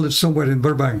and all somewhere in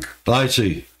Burbank. I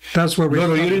see. That's where we.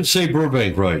 No, you didn't say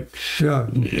Burbank, right? Yeah.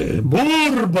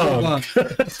 Burbank.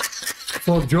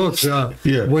 For jokes, yeah.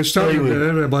 We started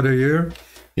there about a year.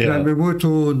 Then we moved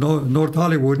to North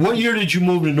Hollywood. What year did you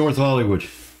move to North Hollywood?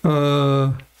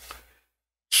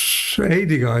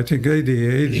 80, I think, 80.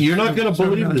 You're not going to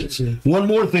believe this. One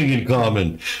more thing in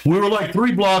common. We were like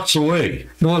 3 blocks away.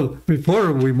 No,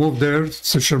 before we moved there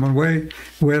to Sherman Way,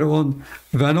 we were on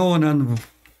Van Owen and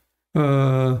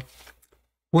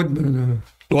Woodman.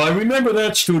 Well, I remember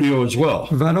that studio as well.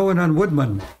 Van Owen and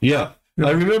Woodman. Yeah.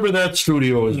 I remember that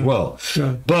studio as well.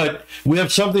 Yeah. But we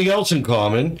have something else in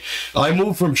common. I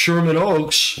moved from Sherman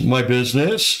Oaks, my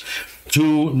business,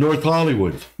 to North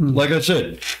Hollywood. Like I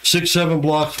said, 6-7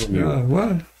 blocks from you.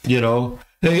 Well, You know.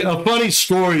 Hey, a funny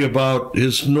story about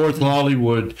his North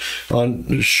Hollywood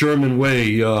on Sherman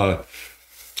Way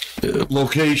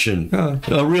location. I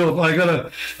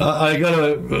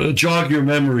gotta jog your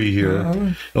memory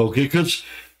here, okay? Because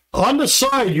on the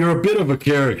side, you're a bit of a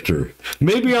character.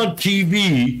 Maybe on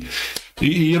TV,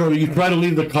 you know, you try to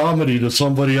leave the comedy to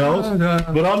somebody else,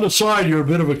 but on the side, you're a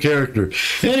bit of a character.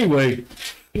 Anyway,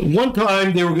 one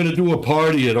time they were going to do a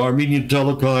party at Armenian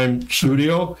Teletime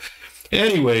studio.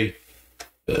 Anyway,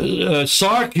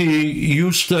 Sarki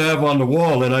used to have on the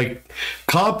wall, and I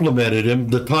complimented him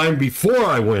the time before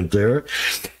I went there.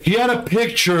 He had a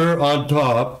picture on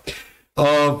top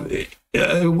of,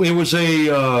 it was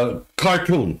a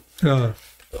cartoon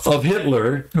of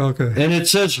Hitler, and it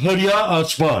says Hurya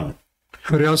Aspan.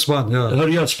 Hurya Aspan,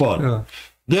 Hurya Aspan. Yeah.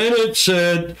 Then it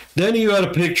said, then you had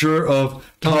a picture of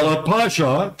Talat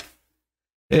Pasha,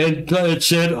 and it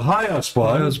said Hi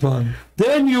Aspan.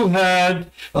 Then you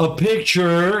had a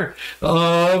picture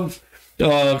of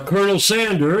Colonel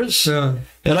Sanders, and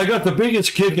I got the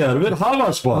biggest kick out of it,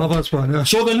 Havaspan.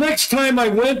 So the next time I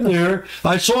went there,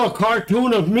 I saw a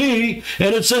cartoon of me,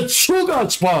 and it said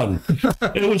Sugatspan.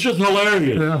 It was just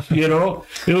hilarious, you know.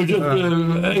 It was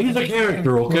just, he's a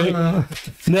character, okay?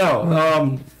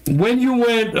 Now, when you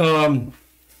went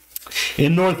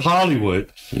in North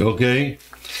Hollywood, okay,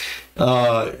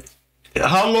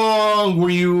 how long were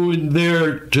you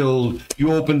there till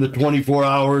you opened the 24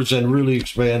 hours and really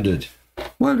expanded?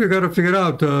 Well, you got to figure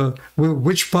out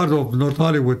which part of North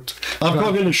Hollywood. I'm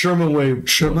talking to Sherman Way.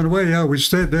 Sherman Way, yeah. We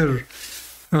stayed there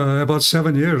about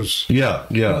 7 years. Yeah.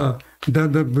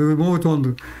 Then we moved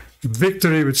on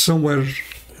Victory with somewhere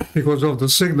because of the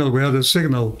signal. We had a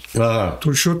signal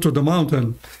to shoot to the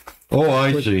mountain. Oh,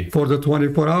 I see. For the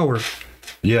 24 hours.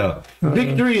 Yeah.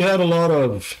 Victory had a lot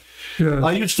of...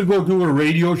 I used to go do a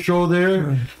radio show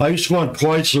there. I used to go on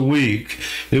twice a week.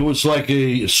 It was like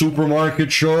a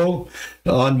supermarket show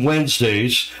on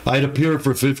Wednesdays. I'd appear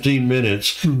for 15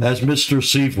 minutes as Mr.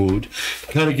 Seafood,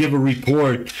 kind of give a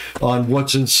report on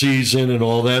what's in season and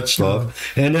all that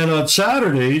stuff. And then on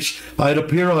Saturdays, I'd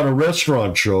appear on a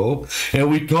restaurant show,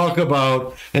 and we'd talk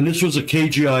about, and this was a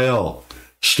KGIL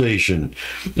station,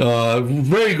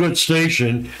 very good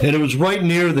station, and it was right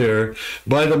near there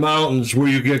by the mountains where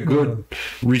you get good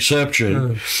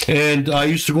reception. And I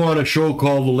used to go on a show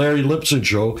called the Larry Lipson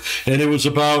Show, and it was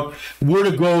about where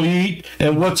to go eat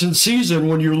and what's in season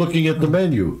when you're looking at the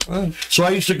menu. So I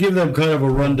used to give them kind of a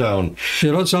rundown.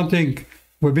 You know something,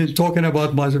 we've been talking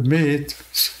about my meat.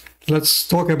 Let's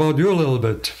talk about you a little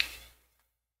bit.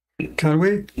 Can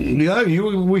we? Yeah,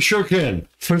 we sure can.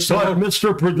 First of all,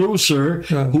 Mr. Producer,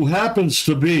 who happens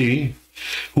to be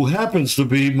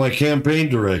my campaign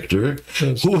director,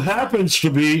 who happens to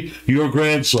be your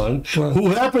grandson, who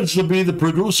happens to be the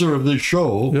producer of this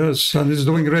show. Yes, and he's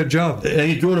doing a great job. And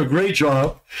he's doing a great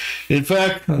job. In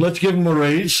fact, let's give him a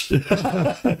raise.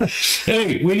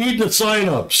 Hey, we need the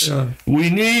sign-ups. We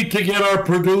need to get our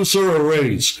producer a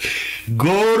raise.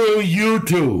 Go to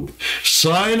YouTube.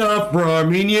 Sign up for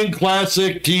Armenian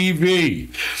Classic TV.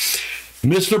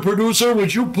 Mr. Producer,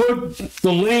 would you put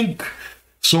the link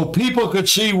so people could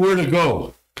see where to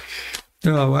go?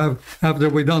 Yeah, after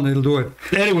we're done, he'll do it.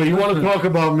 Anyway, you want to talk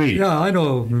about me? Yeah, I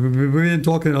know. We've been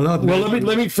talking a lot. Well,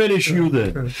 let me finish you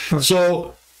then.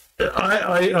 So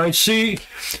I see.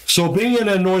 So being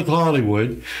in North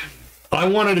Hollywood, I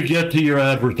wanted to get to your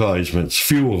advertisements,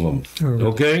 few of them.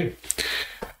 Okay.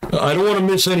 I don't want to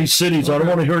miss any cities. I don't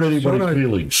want to hurt anybody's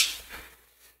feelings.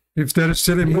 If there is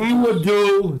still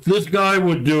this guy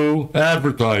would do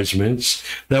advertisements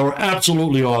that were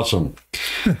absolutely awesome.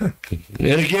 And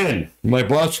again, my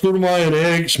Basturma and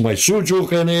eggs, my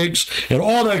sujuk and eggs, and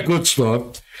all that good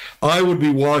stuff, I would be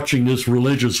watching this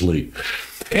religiously.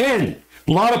 And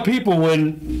a lot of people,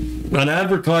 when an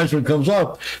advertisement comes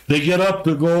up, they get up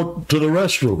to go to the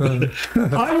restroom.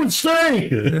 I would stay,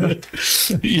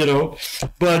 you know.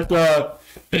 But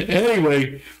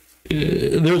anyway,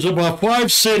 there's about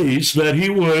 5 cities that he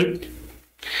would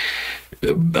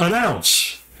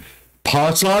announce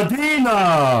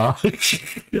Pasadena.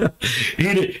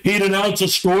 He'd announce a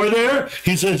store there.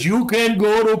 He says, you can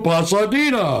go to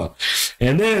Pasadena.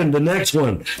 And then the next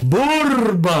one,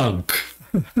 Burbank.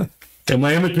 Am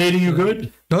I imitating you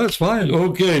good? No, it's fine.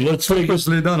 Okay, let's take it.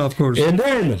 Purposely done, of course. And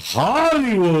then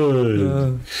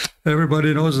Hollywood.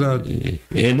 Everybody knows that.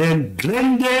 And then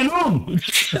Glendale.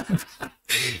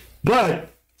 But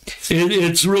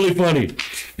it's really funny.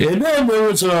 And then there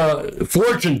was a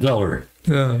fortune teller,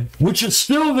 which is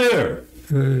still there.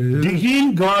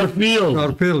 Digin Garfield.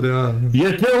 Garfield, yeah.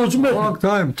 Yete uzmek. Long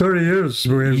time, 30 years.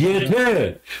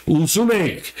 Yete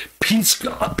uzmek. Pis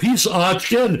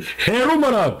açken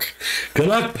herumarak.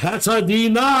 Kanak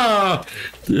Pasadena.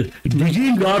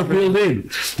 Digin Garfield in.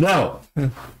 Now,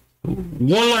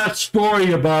 one last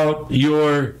story about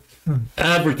your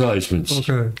advertisements.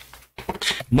 Okay.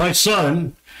 My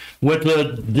son went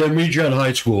to Demirjan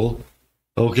High School,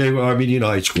 okay, Armenian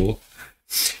High School,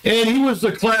 and he was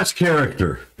the class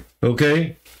character,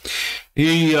 okay?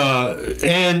 He,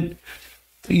 and,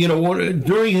 you know,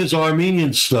 during his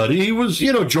Armenian study, he was,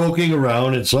 you know, joking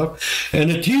around and stuff, and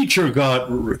the teacher got,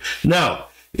 now,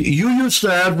 you used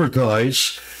to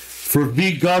advertise for,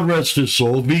 God rest his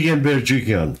soul, Vigen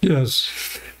Berjikian. Yes.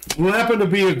 Who happened to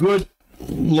be a good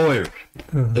lawyer,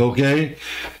 okay?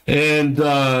 And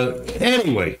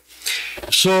anyway,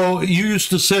 so you used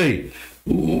to say,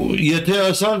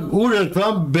 Yeteasan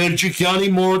Uretam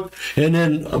Berjikiani Mort, and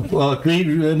then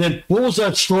what was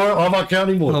that store?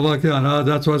 Avakiani Mort. Avakian,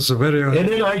 that was very. And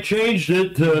then I changed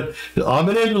it to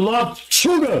Amenen Lat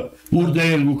Suga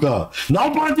Urdein Luka.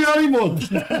 Nalbandian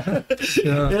Mort.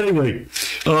 Anyway,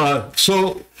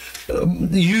 so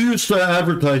you used to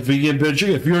advertise vegan Berjik.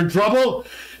 If you're in trouble,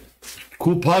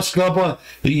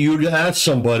 you'd ask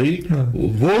somebody,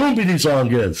 what will these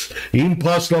angels? In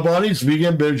Paskabanis,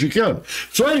 vegan Berjikan.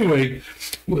 So anyway,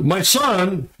 my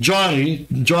son, Johnny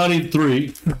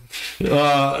 3,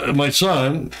 my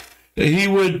son, he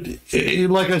would,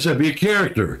 like I said, be a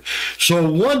character.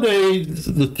 So one day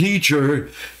the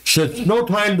teacher said, no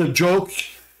time to joke.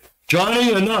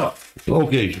 Johnny, enough.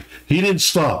 Okay, he didn't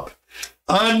stop.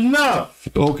 Enough,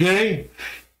 okay?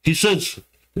 He says,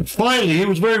 finally, he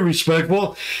was very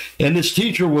respectful, and this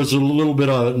teacher was a little bit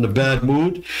in a bad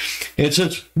mood, and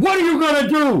says, what are you going to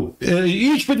do?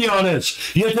 Each be honest.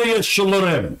 You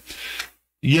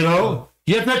know?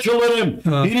 He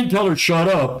didn't tell her, shut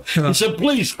up. He said,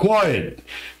 please, quiet,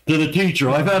 to the teacher.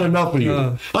 I've had enough of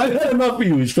you. I've had enough of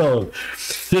you, he's telling her.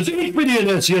 He says, each be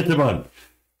honest,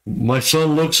 my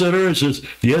son looks at her and says,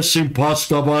 yes,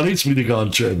 impostabanis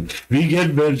midiganchen. We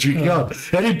get Berjikan.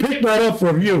 And he picked that up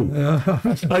from you.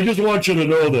 I just want you to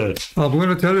know that. I'm going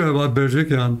to tell you about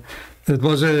Berjikan. It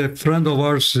was a friend of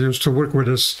ours who used to work with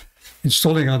us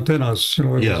installing antennas, you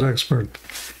know, he was an expert.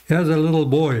 He has a little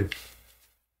boy.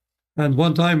 And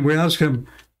one time we asked him,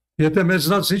 Yetem ez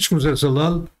not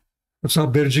Salal. It's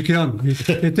not Berjikian. He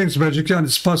thinks Berjikian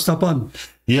is Pastapan.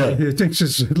 Yeah. He thinks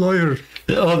it's a lawyer.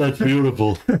 Oh, that's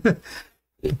beautiful.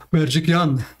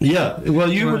 Berjikian. Yeah.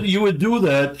 Well, you would do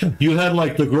that. You had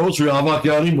like the grocery,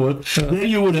 Avakianimut. Then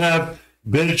you would have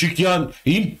Berjikian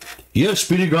in. Yes,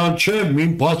 Pirigan Chem,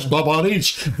 in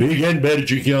Pastabanis, again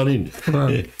Berjikianin.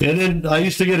 And then I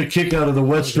used to get a kick out of the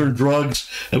Western drugs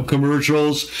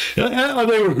commercials. They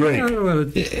were great.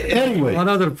 Anyway.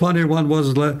 Another funny one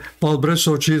was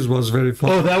Valbresso cheese was very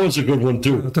funny. Oh, that was a good one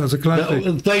too. That was a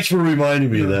classic. Thanks for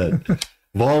reminding me of that.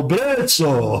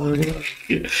 Valbrezzo.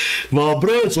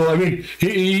 Valbrezzo. I mean,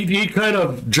 he kind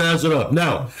of jazzed it up.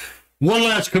 Now, one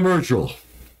last commercial.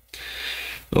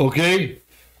 Okay?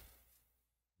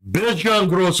 Berjan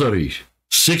Grocery,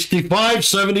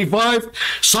 6575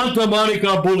 Santa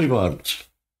Monica Boulevard.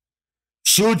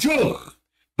 Sucuk,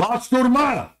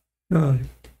 Basturma,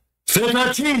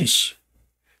 feta cheese,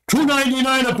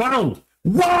 $2.99 a pound.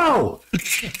 Wow!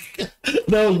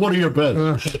 That was one of your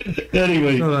best.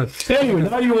 Anyway,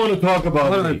 now you want to talk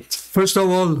about me. First of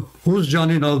all, who's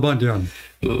Johnny Nalbandian?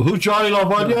 Who's Johnny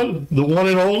Nalbandian? The one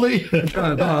and only?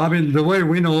 I mean, the way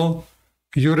we know,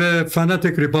 you're a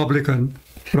fanatic Republican.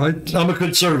 Right? I'm a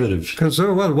conservative.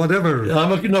 Well, whatever.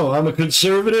 I'm a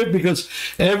conservative because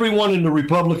everyone in the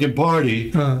Republican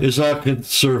Party is not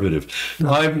conservative.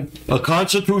 I'm a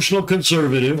constitutional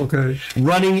conservative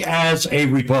running as a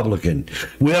Republican.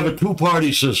 We have a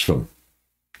two-party system.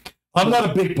 I'm not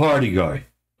a big party guy,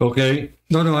 okay?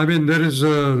 No, I mean, there is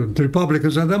the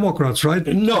Republicans and Democrats, right?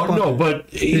 No, but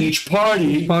each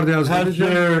party has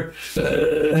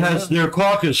their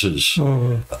caucuses.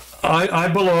 I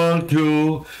belong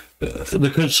to the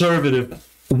conservative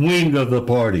wing of the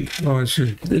party. Oh, I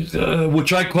see.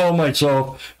 Which I call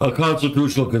myself a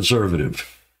constitutional conservative.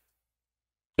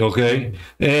 Okay?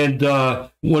 And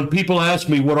when people ask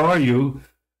me, what are you?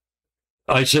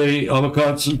 I say, I'm a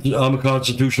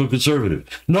constitutional conservative.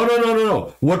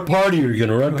 No. What party are you going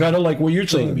to run? Kind of like what you're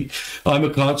saying to me. I'm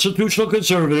a constitutional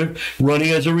conservative running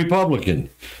as a Republican.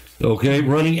 Okay?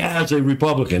 Running as a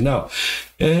Republican. Now,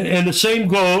 and the same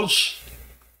goes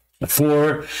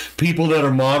for people that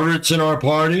are moderates in our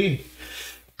party,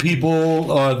 people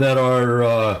that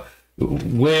are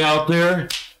way out there.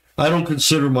 I don't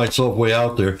consider myself way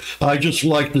out there. I just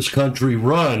like this country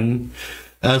run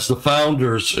as the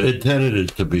founders intended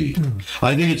it to be.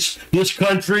 I think it's this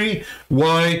country,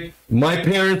 why my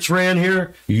parents ran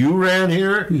here, you ran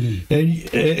here,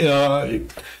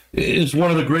 and is one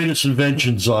of the greatest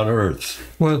inventions on earth.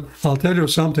 Well, I'll tell you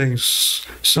something.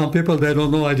 Some people, they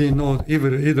don't know, I didn't know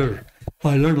either.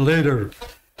 I learned later.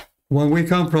 When we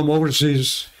come from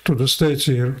overseas to the States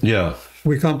here,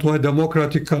 we come to a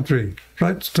democratic country,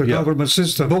 right? The government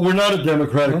system. But we're not a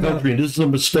democratic country, and this is a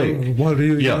mistake. Well,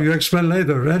 you explain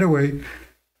later. Anyway,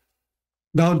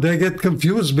 now they get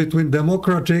confused between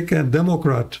democratic and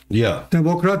Democrat. Yeah.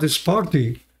 Democrat is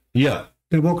party. Yeah.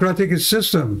 Democratic is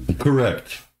system.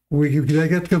 Correct. They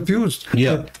get confused.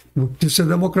 Yeah. This is a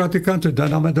democratic country,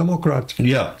 then I'm a Democrat.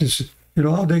 Yeah. You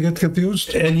know how they get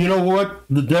confused? And you know what?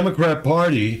 The Democrat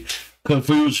Party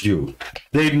confused you.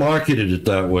 They marketed it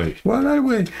that way. Well,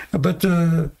 anyway, but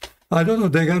I don't know.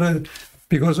 They gotta,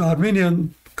 because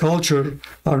Armenian culture,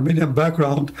 Armenian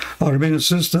background, Armenian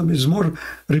system is more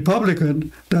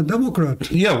Republican than Democrat.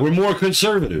 Yeah, we're more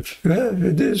conservative. Yeah,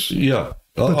 it is. Yeah.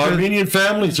 Armenian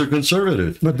families are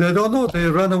conservative. But they don't know. They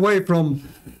run away from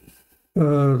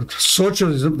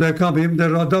socialism. They come in, they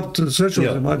adopt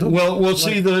socialism. Yeah. Well,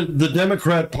 see, the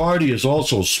Democrat Party is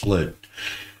also split.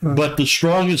 But the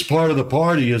strongest part of the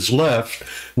party is left,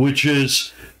 which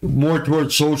is more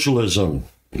towards socialism,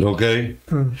 okay?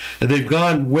 And they've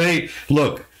gone way...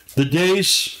 Look, the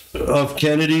days of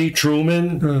Kennedy,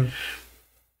 Truman,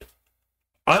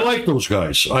 I like those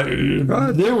guys.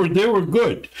 They were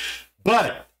good.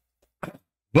 But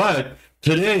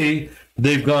today,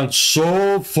 they've gone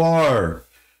so far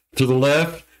to the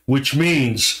left, which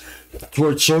means...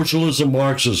 towards socialism,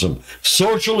 Marxism.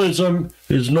 Socialism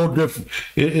is no different.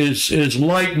 Is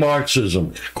like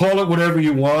Marxism. Call it whatever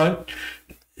you want.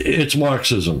 It's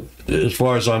Marxism, as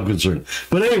far as I'm concerned.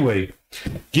 But anyway,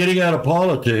 getting out of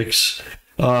politics,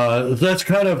 that's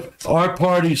kind of our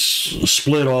party's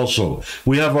split. Also,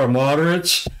 we have our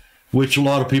moderates, which a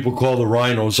lot of people call the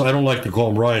rhinos. I don't like to call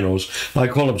them rhinos. I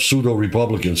call them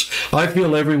pseudo-Republicans. I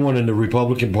feel everyone in the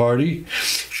Republican Party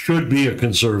should be a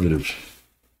conservative.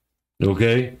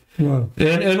 Okay? Wow.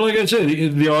 And like I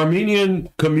said, the Armenian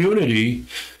community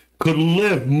could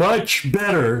live much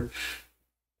better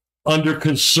under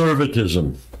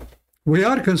conservatism. We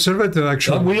are conservative,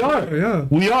 actually. We are. Yeah.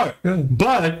 We are. Yeah.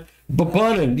 But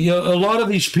Papanin, a lot of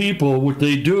these people, what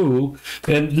they do,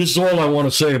 and this is all I want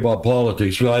to say about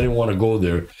politics, but I didn't want to go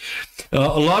there.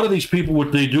 A lot of these people,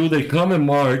 what they do, they come and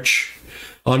march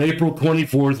on April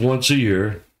 24th once a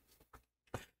year.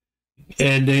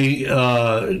 And they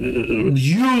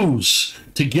use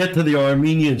to get to the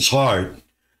Armenians' heart,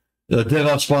 okay?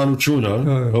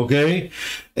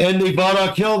 And they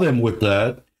vada kill them with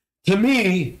that. To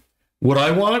me, what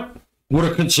I want, what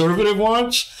a conservative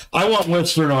wants, I want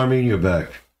Western Armenia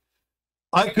back.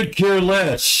 I could care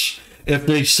less if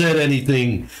they said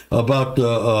anything about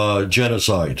the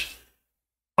genocide.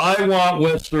 I want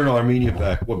Western Armenia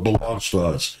back, what belongs to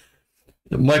us.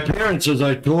 My parents, as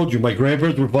I told you, my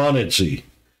grandparents were Vonetsi,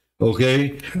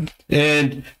 okay?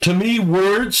 And to me,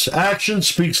 words, action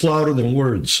speaks louder than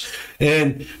words.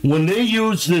 And when they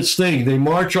use this thing, they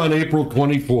march on April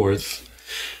 24th,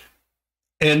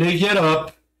 and they get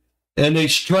up, and they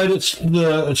try to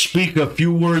speak a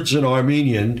few words in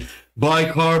Armenian,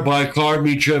 Baikar,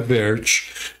 Michev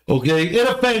Verch, okay? It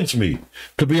offends me,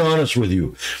 to be honest with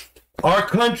you. Our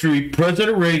country,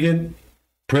 President Reagan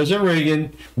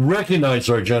recognized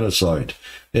our genocide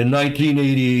in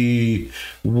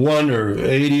 1981 or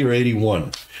 80 or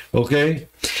 81, okay?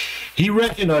 He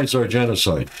recognized our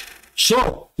genocide.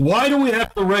 So why do we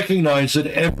have to recognize it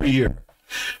every year?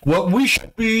 What we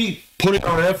should be putting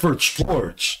our efforts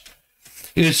towards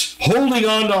is holding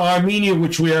on to Armenia,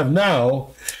 which we have now,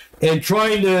 and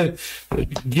trying to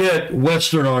get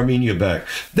Western Armenia back.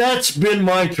 That's been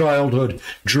my childhood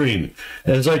dream.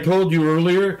 As I told you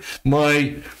earlier,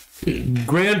 my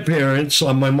grandparents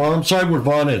on my mom's side were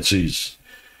Vonetsis.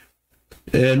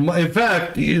 And in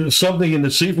fact, something in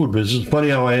the seafood business, funny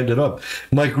how I ended up.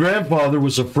 My grandfather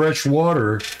was a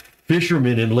freshwater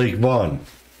fisherman in Lake Vaughan.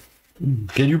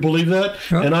 Can you believe that?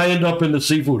 And I ended up in the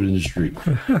seafood industry.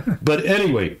 But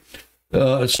anyway,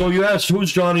 So you asked,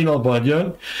 who's Johnny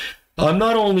Nalbandian? I'm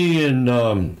not only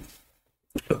in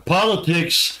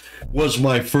politics was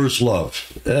my first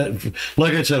love.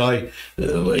 Like I said, I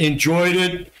enjoyed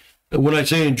it. When I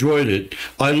say enjoyed it,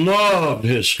 I loved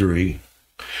history.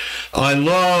 I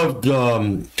loved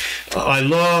the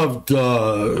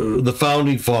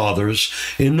founding fathers.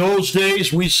 In those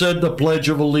days, we said the Pledge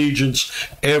of Allegiance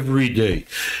every day.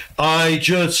 I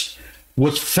just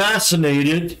was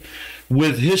fascinated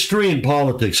with history and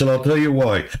politics, and I'll tell you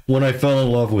why. When I fell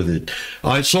in love with it,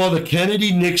 I saw the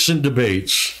Kennedy-Nixon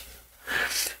debates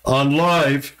on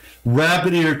live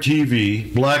Rabbit Ear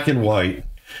TV, black and white,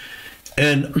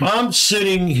 and I'm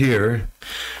sitting here.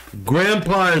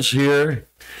 Grandpa is here.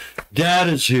 Dad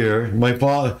is here. My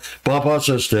papa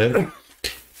says that.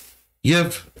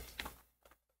 Yev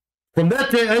from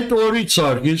that day I thought it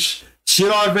sargis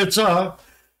sirarvetsa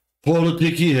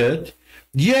politiki het.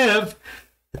 Yev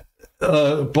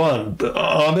pan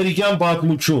American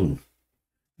batmuchun.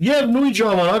 Yev nui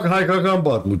jamanak haykakan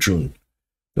batmuchun.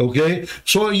 Okay,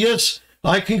 so yes,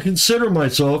 I can consider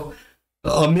myself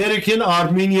American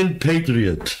Armenian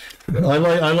patriot. I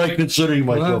like considering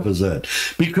myself as that,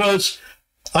 because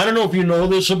I don't know if you know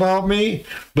this about me,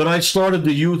 but I started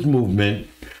the youth movement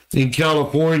in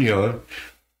California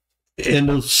in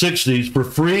the 60s for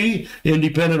free,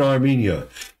 independent Armenia.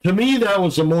 To me, that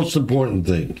was the most important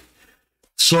thing.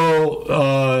 So,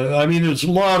 I mean, there's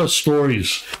a lot of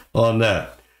stories on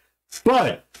that.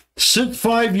 But since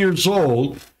 5 years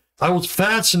old, I was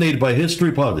fascinated by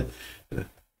history, politics.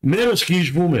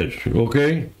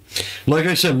 Okay? Like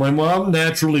I said, my mom,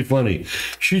 naturally funny.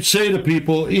 She'd say to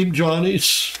people,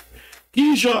 Imjanis,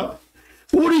 Kisha,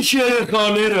 Urishaya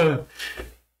Kanera,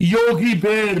 Yogi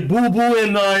Bear, Boo Boo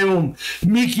and Naum,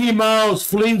 Mickey Mouse,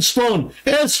 Flintstone,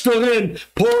 Estoren,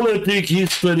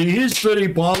 history,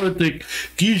 politics,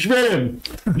 Kishverem,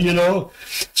 you know.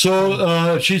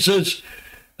 So she says,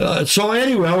 so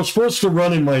anyway, I was supposed to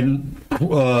run in my, in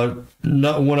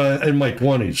my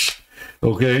 20s,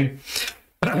 okay?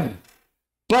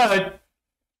 But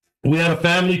we had a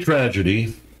family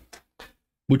tragedy,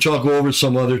 which I'll go over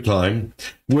some other time,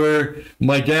 where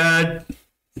my dad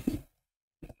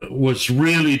was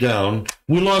really down.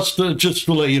 We lost, just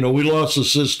to let you know, we lost a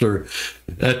sister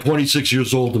at 26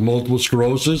 years old to multiple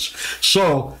sclerosis.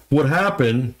 So what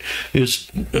happened is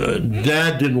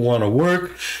Dad didn't want to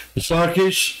work.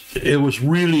 Sarkis, it was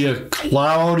really a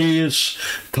cloudiest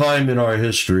time in our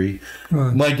history.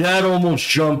 Right. My dad almost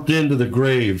jumped into the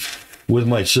grave with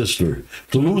my sister.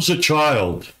 To lose a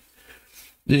child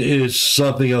is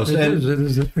something else.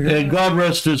 And God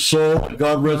rest his soul.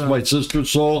 God rest my sister's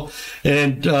soul.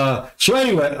 And so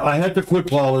anyway, I had to quit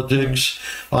politics.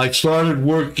 I started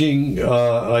working.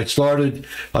 I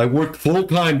worked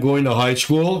full-time going to high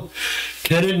school,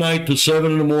 10 at night to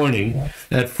 7 in the morning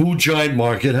at Food Giant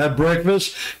Market, had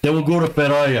breakfast, then we'll go to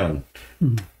Ferayan.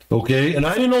 Okay? And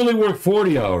I didn't only work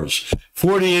 40 hours,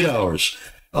 48 hours.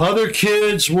 Other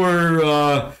kids were,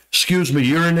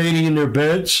 urinating in their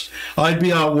beds. I'd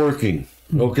be out working,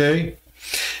 okay?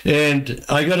 And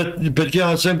I got to, but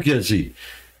yeah, some kids, Hima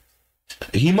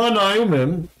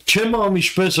naumem, chema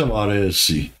mishpesam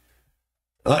aresi.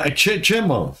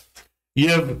 Chema.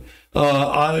 Yev,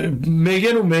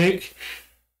 megenu make,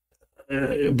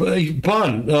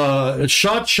 pan,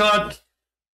 shot,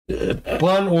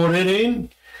 pan orerin.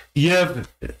 Yev,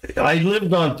 I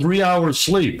lived on 3 hours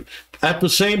sleep. At the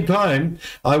same time,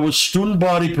 I was student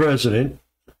body president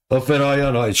of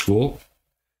Ferayan High School.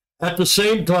 At the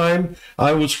same time,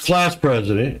 I was class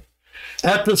president.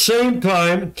 At the same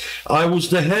time, I was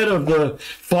the head of the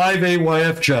 5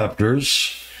 AYF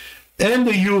chapters and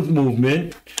the youth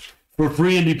movement for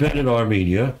free independent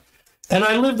Armenia. And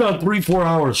I lived on 3-4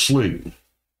 hours sleep.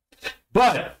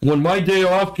 But when my day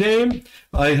off came,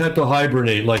 I had to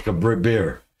hibernate like a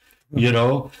bear. You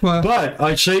know, but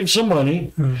I saved some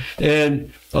money,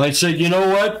 and I said, you know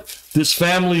what? This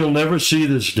family will never see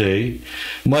this day.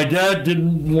 My dad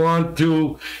didn't want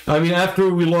to. I mean, after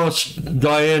we lost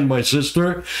Diane, my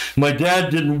sister, my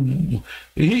dad didn't.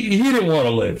 He didn't want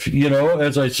to live. You know,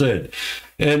 as I said,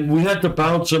 and we had to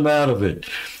bounce him out of it.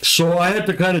 So I had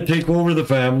to kind of take over the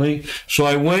family. So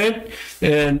I went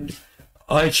and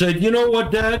I said, you know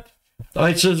what, Dad?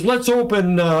 I said, let's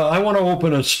open. I want to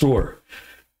open a store.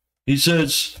 He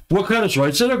says, what kind of store?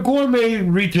 I said, a gourmet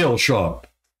retail shop.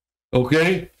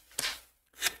 Okay?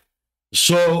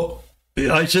 So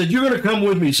I said, you're going to come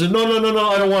with me. He said, no,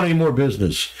 I don't want any more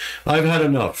business. I've had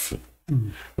enough.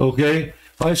 Okay?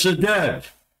 I said, Dad,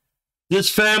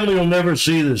 this family will never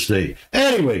see this day.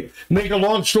 Anyway, make a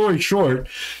long story short,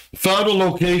 found a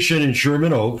location in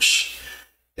Sherman Oaks,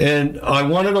 And I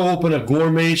wanted to open a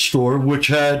gourmet store which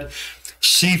had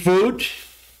seafood,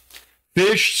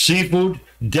 fish, seafood,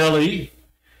 deli,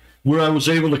 where I was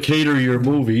able to cater your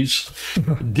movies,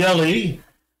 deli,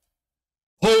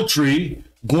 poultry,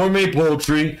 gourmet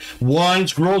poultry,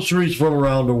 wines, groceries from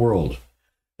around the world.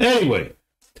 Anyway,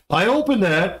 I opened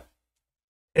that,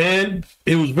 and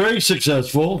it was very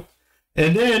successful.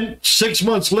 And then 6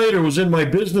 months later, it was in my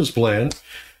business plan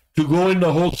to go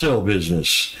into wholesale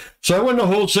business. So I went to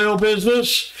wholesale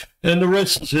business, and the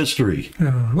rest is history.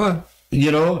 Well,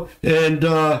 You know, and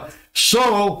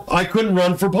so I couldn't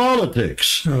run for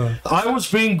politics. I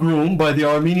was being groomed by the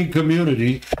Armenian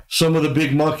community, some of the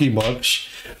big mucky mucks.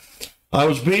 I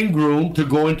was being groomed to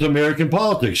go into American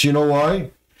politics. You know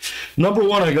why? Number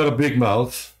one, I got a big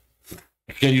mouth.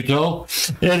 Can you tell?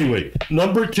 Anyway,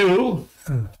 number two,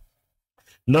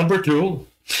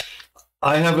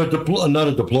 I have not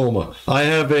a diploma.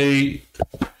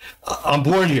 I'm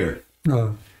born here.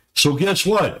 So guess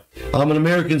what? I'm an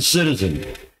American citizen.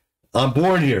 I'm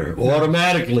born here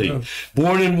automatically.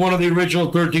 Born in one of the original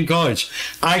 13 colonies.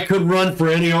 I could run for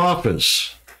any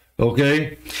office.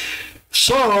 Okay?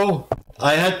 So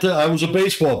I was a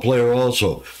baseball player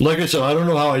also. Like I said, I don't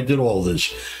know how I did all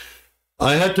this.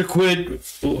 I had to quit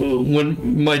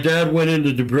when my dad went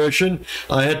into depression.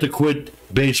 I had to quit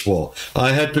baseball.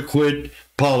 I had to quit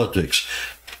politics.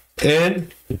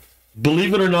 And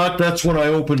believe it or not, that's when I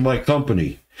opened my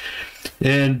company.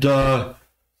 And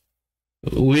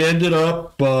we ended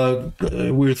up, we're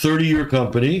a 30-year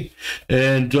company,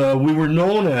 and we were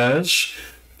known as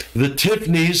the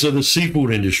Tiffany's of the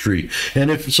seafood industry. And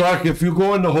if you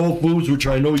go into Whole Foods, which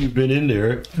I know you've been in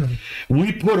there,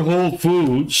 we put Whole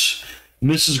Foods,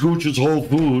 Mrs. Gooch's Whole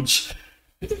Foods,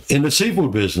 in the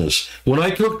seafood business. When I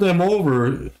took them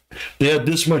over, they had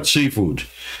this much seafood,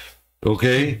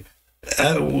 okay?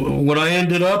 When I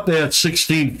ended up, they had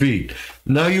 16 feet.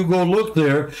 Now you go look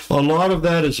there, a lot of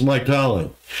that is my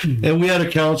talent. And we had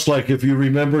accounts like, if you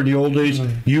remember in the old days,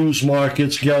 used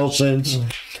markets, Gelson's.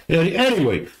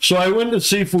 Anyway, so I went to the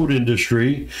seafood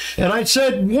industry, and I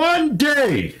said, one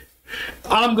day,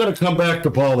 I'm going to come back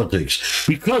to politics,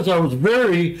 because I was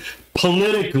very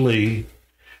politically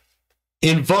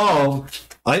involved.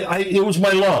 It was my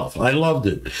love. I loved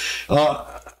it.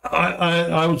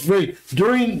 I was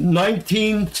during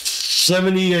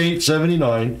 1978,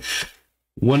 79,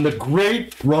 when the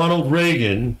great Ronald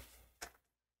Reagan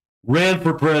ran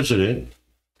for president,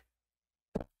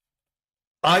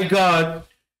 I got,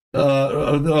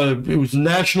 it was the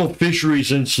National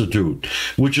Fisheries Institute,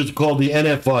 which is called the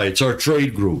NFI. It's our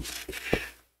trade group.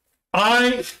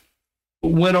 I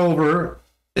went over,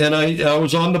 and I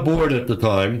was on the board at the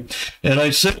time, and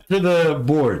I said to the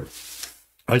board,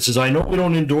 I says, I know we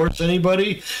don't endorse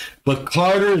anybody, but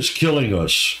Carter is killing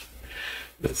us.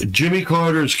 Jimmy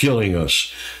Carter is killing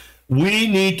us. We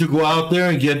need to go out there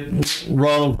and get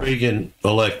Ronald Reagan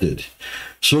elected.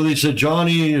 So they said,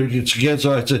 Johnny, it's against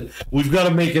us. I said, we've got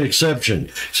to make an exception.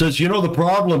 He says, you know, the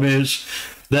problem is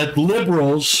that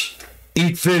liberals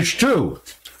eat fish too.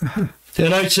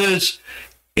 And I says,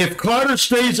 if Carter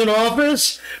stays in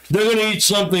office, they're going to eat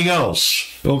something else,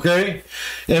 okay?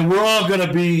 And we're all going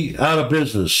to be out of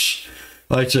business,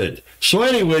 I said. So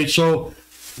anyway, so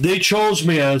they chose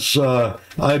me as,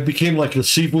 I became like a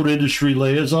seafood industry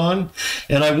liaison,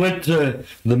 and I went to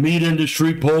the meat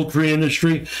industry, poultry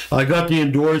industry. I got the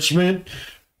endorsement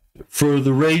for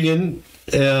the Reagan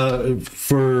to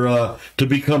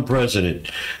become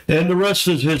president. And the rest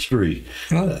is history,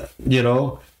 you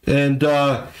know? And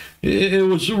it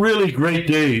was really great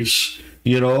days,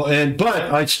 you know,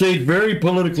 but I stayed very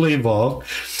politically involved.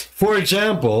 For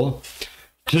example,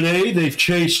 today they've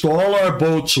chased all our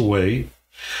boats away.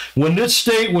 When this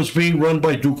state was being run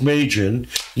by Duke Majan,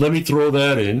 let me throw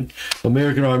that in,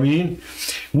 American Armenian,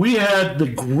 we had the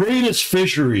greatest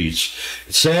fisheries,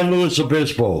 San Luis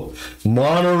Obispo,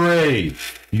 Monterey,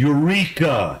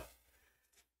 Eureka.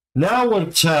 Now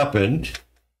what's happened,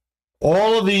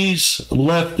 all of these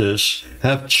leftists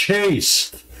have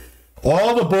chased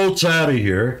all the boats out of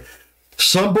here.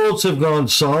 Some boats have gone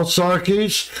south,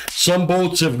 Sarkis. Some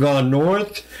boats have gone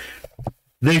north.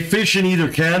 They fish in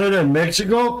either Canada and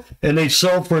Mexico, and they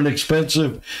sell for an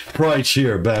expensive price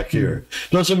here, back here.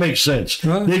 Doesn't make sense.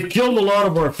 They've killed a lot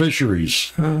of our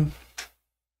fisheries.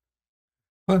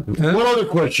 What other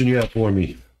question you have for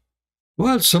me?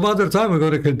 Well, some other time we're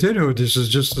going to continue. This is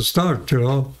just the start, you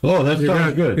know. Oh, that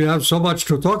sounds good. We have so much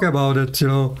to talk about it, you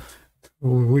know.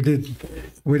 We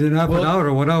didn't have an hour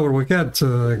or 1 hour. We can't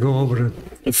go over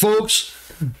it. Folks,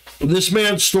 this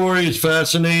man's story is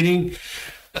fascinating.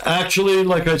 Actually,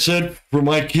 like I said, for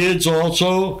my kids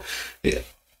also,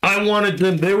 I wanted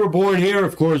them, they were born here,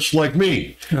 of course, like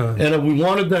me. And we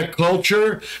wanted that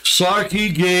culture.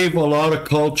 Sarki gave a lot of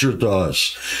culture to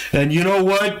us. And you know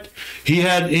what? He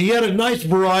had a nice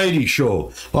variety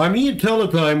show. Armenian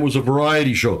Teletime was a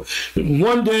variety show.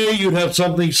 One day you'd have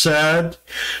something sad.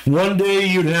 One day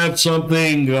you'd have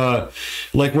something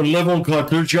like when Levon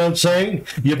Karturcyan sang,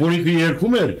 Yeponiki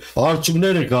երգում էր,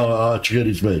 արցուկներ եք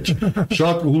աչքերից մեջ։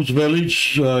 Շատ հուզվելիչ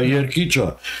երգիչ։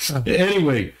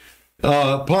 Anyway,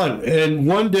 and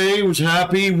one day it was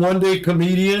happy, one day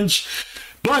comedians,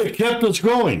 but it kept us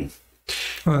going.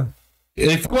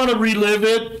 If you want to relive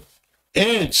it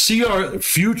and see our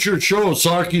future shows,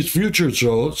 Sarki's future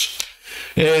shows,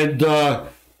 and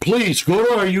please go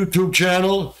to our YouTube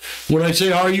channel. When I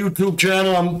say our YouTube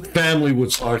channel, I'm family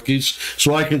with Sarki's,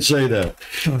 so I can say that.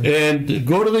 And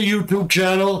go to the YouTube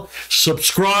channel,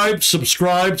 subscribe,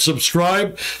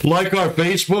 like our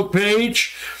Facebook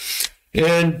page.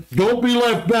 And don't be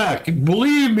left back.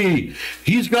 Believe me,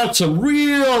 he's got some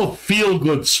real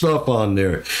feel-good stuff on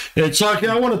there. And Sarki,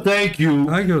 I want to thank you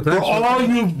for all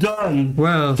you've done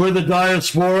for the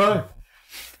diaspora.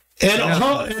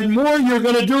 And more you're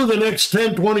going to do the next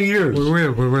 10, 20 years. We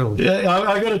will. Yeah,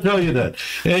 I got to tell you that.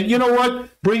 And you know what?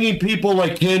 Bringing people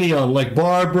like Kenny on, like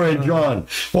Barbara and John,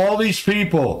 all these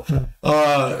people,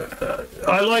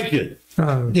 I like it.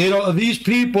 You know, these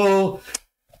people...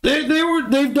 They've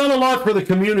done a lot for the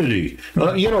community.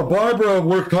 You know, Barbara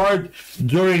worked hard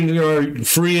during our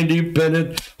free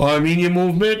independent Armenian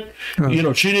movement. You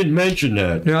know, she didn't mention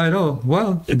that. Yeah, I know.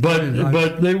 Well,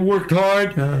 but they worked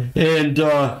hard, and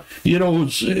you know,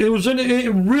 it was a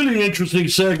really interesting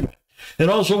segment. And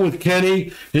also with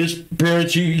Kenny, his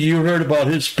parents, you heard about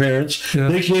his parents.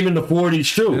 They came in the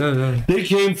 40s too. They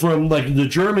came from like the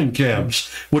German camps,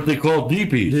 what they call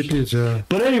DPs.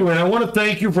 But anyway, I want to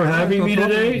thank you for having me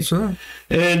today.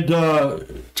 And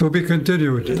to be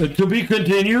continued. To be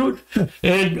continued.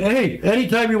 And hey,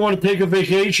 anytime you want to take a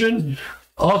vacation,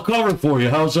 I'll cover it for you.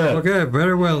 How's that? Okay,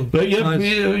 very well. But if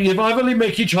I really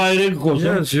make each հայերեն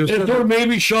խոսեմ, it's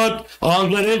maybe shot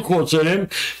անգլերեն խոսեմ,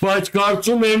 բայց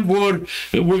կարծում եմ որ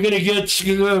we're going to get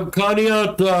քանի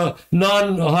հատ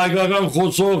non-հայկական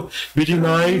խոսող պիտի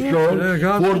նայի շոն,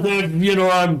 որտեղ you know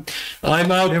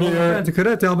I'm out there.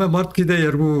 Գրեթե ամեն մարդ գիտե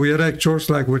 2-3-4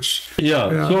 language.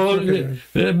 Yeah, so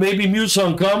maybe մյուս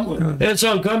անգամ, այս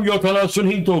անգամ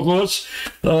 75%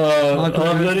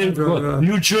 անգլերեն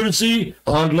New Jersey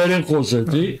անգլերեն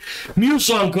խոսեցի, մյուս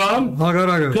անգամ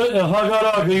հագարակը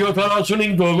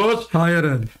 75%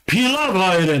 հայերեն, փիլավ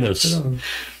հայերենս.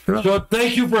 So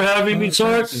thank you for having me,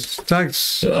 sir.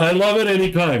 Thanks. I love it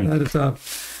anytime.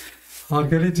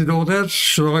 Հարգելի դիտողներ,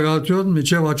 շնորհակալություն,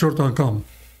 մինչև հաջորդ անգամ.